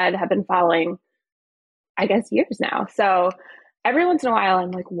Twitter thread, have been following, I guess, years now. So every once in a while,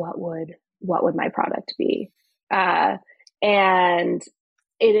 I'm like, what would my product be? And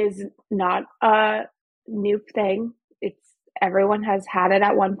it is not a new thing. Everyone has had it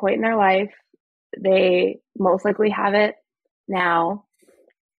at one point in their life. They most likely have it now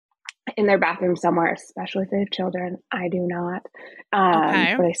in their bathroom somewhere, especially if they have children. I do not. But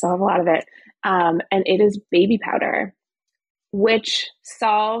I still have a lot of it. And it is baby powder, which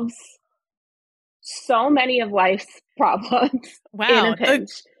solves so many of life's problems. Wow. In a pinch.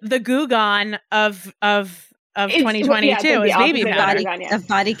 The Goo Gone of 2022 is baby powder. Of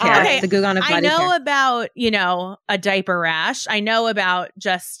body care. Okay. The Goo Gone of body care. I know about, a diaper rash. I know about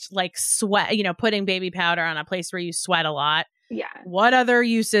just like sweat, putting baby powder on a place where you sweat a lot. Yeah. What other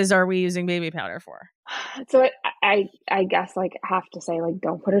uses are we using baby powder for? So I guess like have to say, like,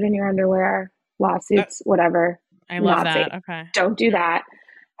 don't put it in your underwear, lawsuits, whatever. I love that. Safe. Okay. Don't do that.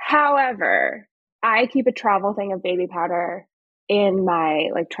 However, I keep a travel thing of baby powder in my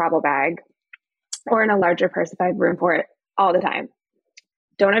like travel bag or in a larger purse if I have room for it all the time.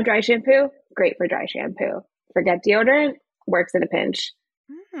 Don't have dry shampoo? Great for dry shampoo. Forget deodorant? Works in a pinch.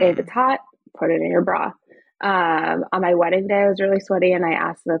 If it's hot, put it in your bra. On my wedding day, I was really sweaty and I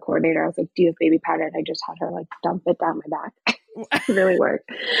asked the coordinator, I was like, do you have baby powder? And I just had her like dump it down my back. It really worked.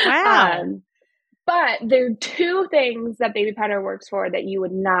 Wow. But there are two things that baby powder works for that you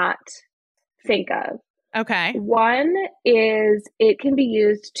would not think of. Okay. One is it can be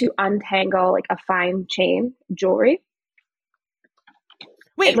used to untangle like a fine chain jewelry.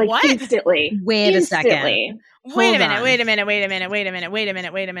 Wait, like what? Instantly. Wait a second. Wait a minute.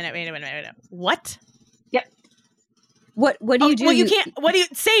 What? Yep. What do you do? Well, you can't. What do you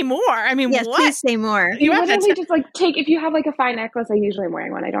say more? I mean, yes, what? please say more. You literally just like take, if you have like a fine necklace, I usually am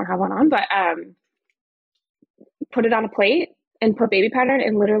wearing one. I don't have one on, but put it on a plate and put baby powder in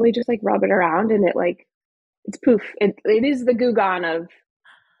and literally just like rub it around and it like, it's poof. It is the Goo Gone of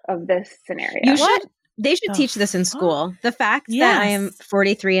this scenario. They should teach this in school. The fact that I am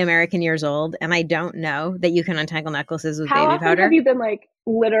 43 American years old and I don't know that you can untangle necklaces with How baby often powder. have you been like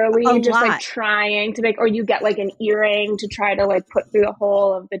literally A just lot. like trying to make, or you get like an earring to try to like put through the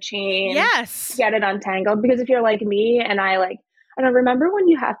hole of the chain? Yes. Get it untangled. Because if you're like me and I don't remember when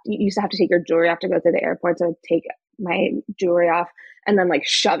you used to have to take your jewelry off to go to the airport, to take my jewelry off and then like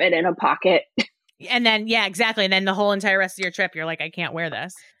shove it in a pocket. And then, yeah, exactly. And then the whole entire rest of your trip, you're like, I can't wear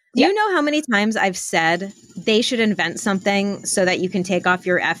this. Do you know how many times I've said they should invent something so that you can take off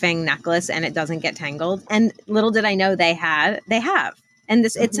your effing necklace and it doesn't get tangled? And little did I know they have. And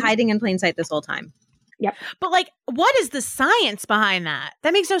it's hiding in plain sight this whole time. Yep. But like, what is the science behind that?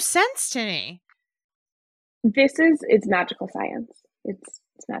 That makes no sense to me. It's magical science. It's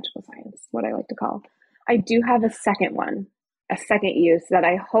magical science, what I like to call. I do have a second use that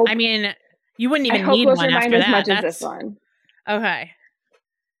I hope. I mean, you wouldn't even need one after that. As much as this one. Okay.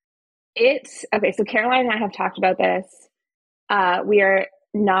 So Caroline and I have talked about this. I'm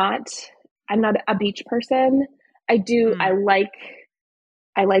not a beach person. I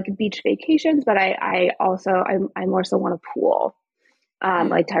like beach vacations, but I more so want a pool.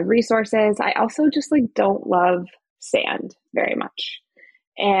 Like to have resources. I also just like don't love sand very much.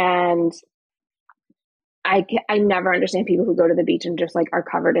 And I never understand people who go to the beach and just like are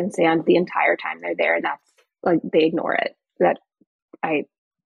covered in sand the entire time they're there. And that's like, they ignore it.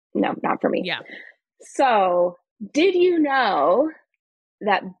 No, not for me. Yeah. So did you know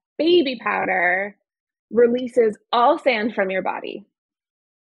that baby powder releases all sand from your body?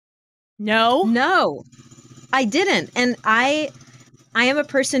 No, I didn't. And I am a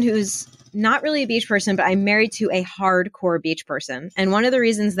person who's not really a beach person, but I'm married to a hardcore beach person. And one of the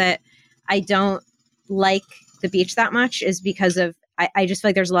reasons that I don't like the beach that much is because of, I just feel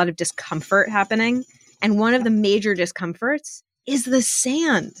like there's a lot of discomfort happening. And one of the major discomforts is the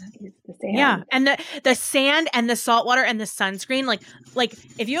sand. Yeah. And the sand and the salt water and the sunscreen, like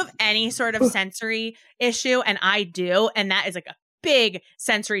if you have any sort of sensory issue, and I do, and that is like a big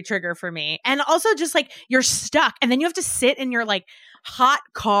sensory trigger for me. And also just like you're stuck and then you have to sit in your like hot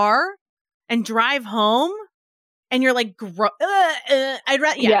car and drive home and you're like, I'd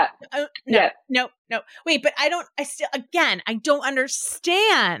rather, no. Wait, but I don't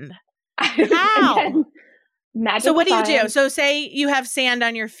understand how. So what do you do? So say you have sand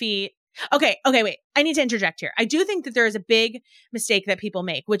on your feet. Okay, wait. I need to interject here. I do think that there is a big mistake that people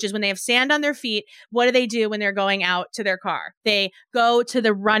make, which is when they have sand on their feet, what do they do when they're going out to their car? They go to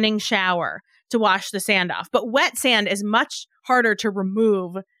the running shower to wash the sand off. But wet sand is much harder to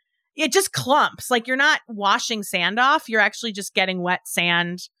remove. It just clumps. Like you're not washing sand off. You're actually just getting wet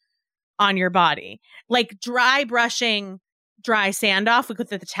sand on your body. Like brushing dry sand off with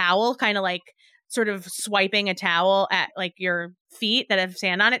the towel, kind of like sort of swiping a towel at like your feet that have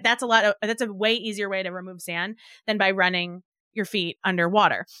sand on it. That's a way easier way to remove sand than by running your feet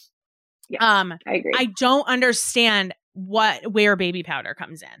underwater. Yeah, I agree. I don't understand where baby powder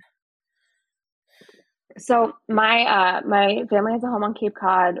comes in. So my family has a home on Cape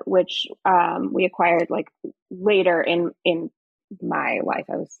Cod, which we acquired like later in my life.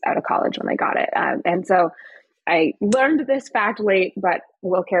 I was out of college when I got it, and so I learned this fact late, but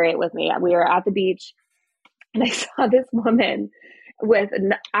will carry it with me. We were at the beach, and I saw this woman with.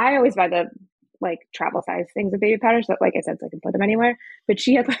 I always buy the like travel size things of baby powder, so like I said, so I can put them anywhere. But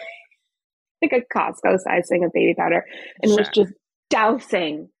she had like a Costco size thing of baby powder, and was just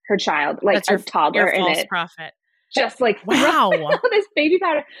dousing her child like a toddler in it. Prophet. Just like wow, this baby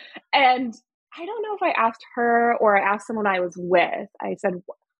powder. And I don't know if I asked her or I asked someone I was with. I said,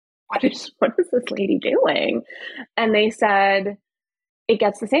 what is this lady doing? And they said it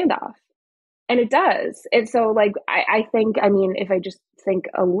gets the sand off. And it does. And so like I think, I mean, if I just think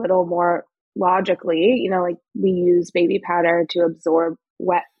a little more logically, you know, like we use baby powder to absorb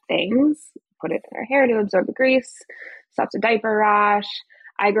wet things, put it in her hair to absorb the grease, stops a diaper rash.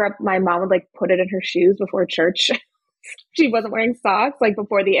 I grew up, my mom would like put it in her shoes before church. She wasn't wearing socks, like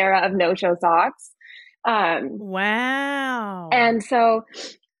before the era of no-show socks. Wow. And so,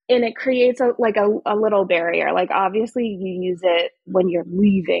 and it creates a little barrier. Like obviously you use it when you're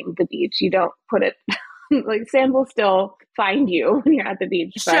leaving the beach. You don't put it, like sand will still find you when you're at the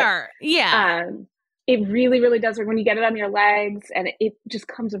beach. But, sure. Yeah. It really, really does work when you get it on your legs and it just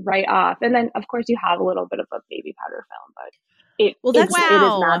comes right off. And then of course you have a little bit of a baby powder film, but it is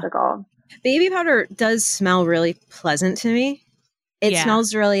magical. Baby powder does smell really pleasant to me. It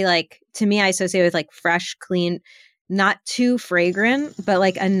smells really like, to me, I associate with like fresh, clean, not too fragrant, but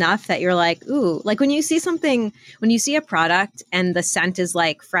like enough that you're like, ooh, like when you see a product and the scent is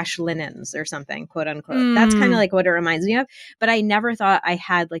like fresh linens or something, quote unquote, that's kind of like what it reminds me of. But I never thought I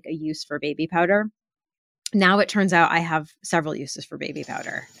had like a use for baby powder. Now it turns out I have several uses for baby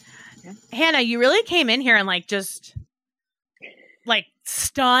powder. Hannah, you really came in here and like just like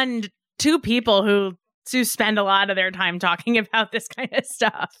stunned two people who spend a lot of their time talking about this kind of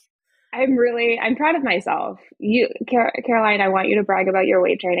stuff. I'm proud of myself. Caroline, I want you to brag about your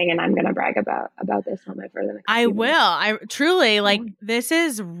weight training, and I'm going to brag about this moment for the next I will. I truly like, this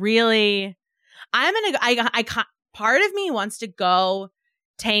is really, I part of me wants to go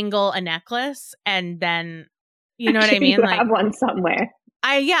tangle a necklace and then, you know what I mean? You like have one somewhere.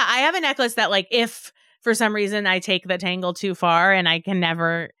 I have a necklace that like, if for some reason I take the tangle too far and I can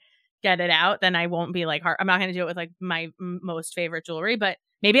never get it out, then I won't be like, I'm not going to do it with like my most favorite jewelry, but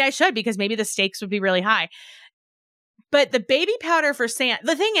maybe I should, because maybe the stakes would be really high. But the baby powder for sand,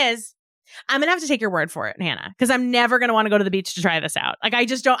 the thing is, I'm going to have to take your word for it, Hannah, because I'm never going to want to go to the beach to try this out. Like, I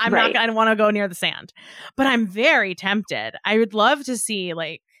just don't, I'm not going to want to go near the sand, but I'm very tempted. I would love to see,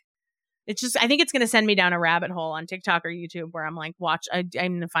 like, it's just, I think it's going to send me down a rabbit hole on TikTok or YouTube where I'm like, I'm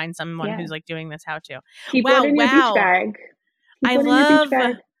going to find someone who's like doing this how to. Keep it in your beach bag. I love,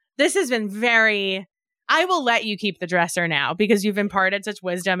 this has been very, I will let you keep the dresser now because you've imparted such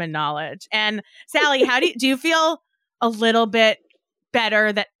wisdom and knowledge. And Sally, how do you feel a little bit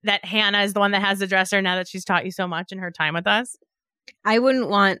better that Hannah is the one that has the dresser now that she's taught you so much in her time with us? I wouldn't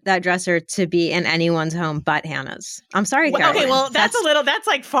want that dresser to be in anyone's home but Hannah's. I'm sorry, Caroline. Okay, well, that's a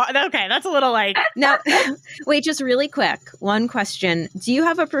little like... No, wait, just really quick. One question. Do you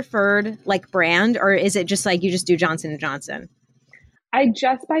have a preferred like brand, or is it just like you just do Johnson & Johnson? I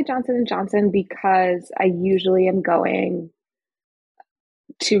just buy Johnson & Johnson because I usually am going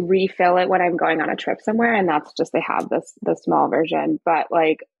to refill it when I'm going on a trip somewhere. And that's just, they have the small version. But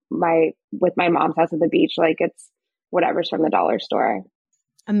like with my mom's house at the beach, like it's whatever's from the dollar store.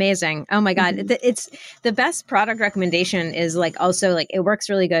 Amazing. Oh my God. Mm-hmm. It's the best product recommendation is like, also like, it works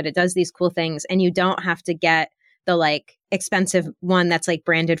really good. It does these cool things and you don't have to get the like expensive one that's like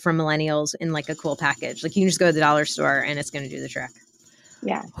branded for millennials in like a cool package. Like you can just go to the dollar store and it's going to do the trick.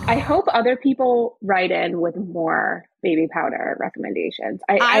 Yeah. I hope other people write in with more baby powder recommendations.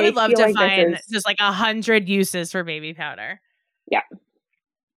 I would love to find just like 100 uses for baby powder. Yeah.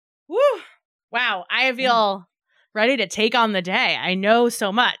 Woo. Wow. I feel ready to take on the day. I know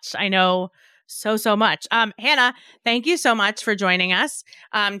so much. I know so much. Hannah, thank you so much for joining us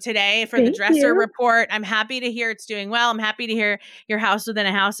today for the dresser report. I'm happy to hear it's doing well. I'm happy to hear your house within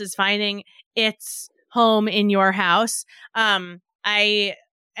a house is finding its home in your house. I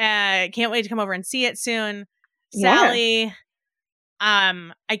can't wait to come over and see it soon. Yeah. Sally,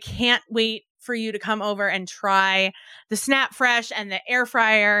 I can't wait for you to come over and try the Snap Fresh and the air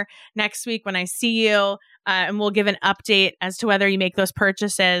fryer next week when I see you. And we'll give an update as to whether you make those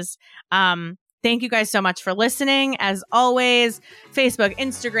purchases. Thank you guys so much for listening. As always, Facebook,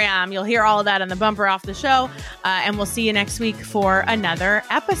 Instagram, you'll hear all of that on the bumper off the show. And we'll see you next week for another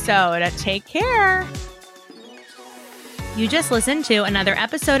episode. Take care. You just listened to another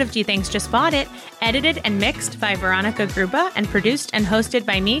episode of G Thanks Just Bought It, edited and mixed by Veronica Gruba and produced and hosted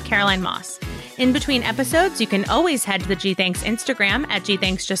by me, Caroline Moss. In between episodes, you can always head to the G Thanks Instagram at G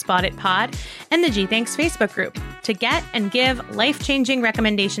Thanks Just Bought It Pod and the G Thanks Facebook group to get and give life-changing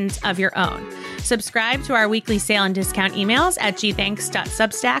recommendations of your own. Subscribe to our weekly sale and discount emails at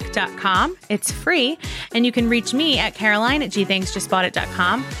gthanks.substack.com. It's free, and you can reach me at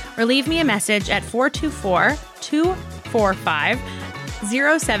caroline@gthanksjustboughtit.com or leave me a message at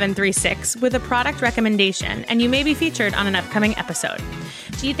 424-245-0736 with a product recommendation, and you may be featured on an upcoming episode.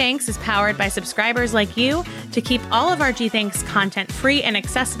 G Thanks is powered by subscribers like you. To keep all of our G Thanks content free and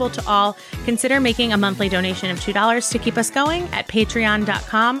accessible to all, consider making a monthly donation of $2 to keep us going at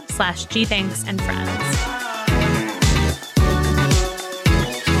patreon.com/gthanksandfriends.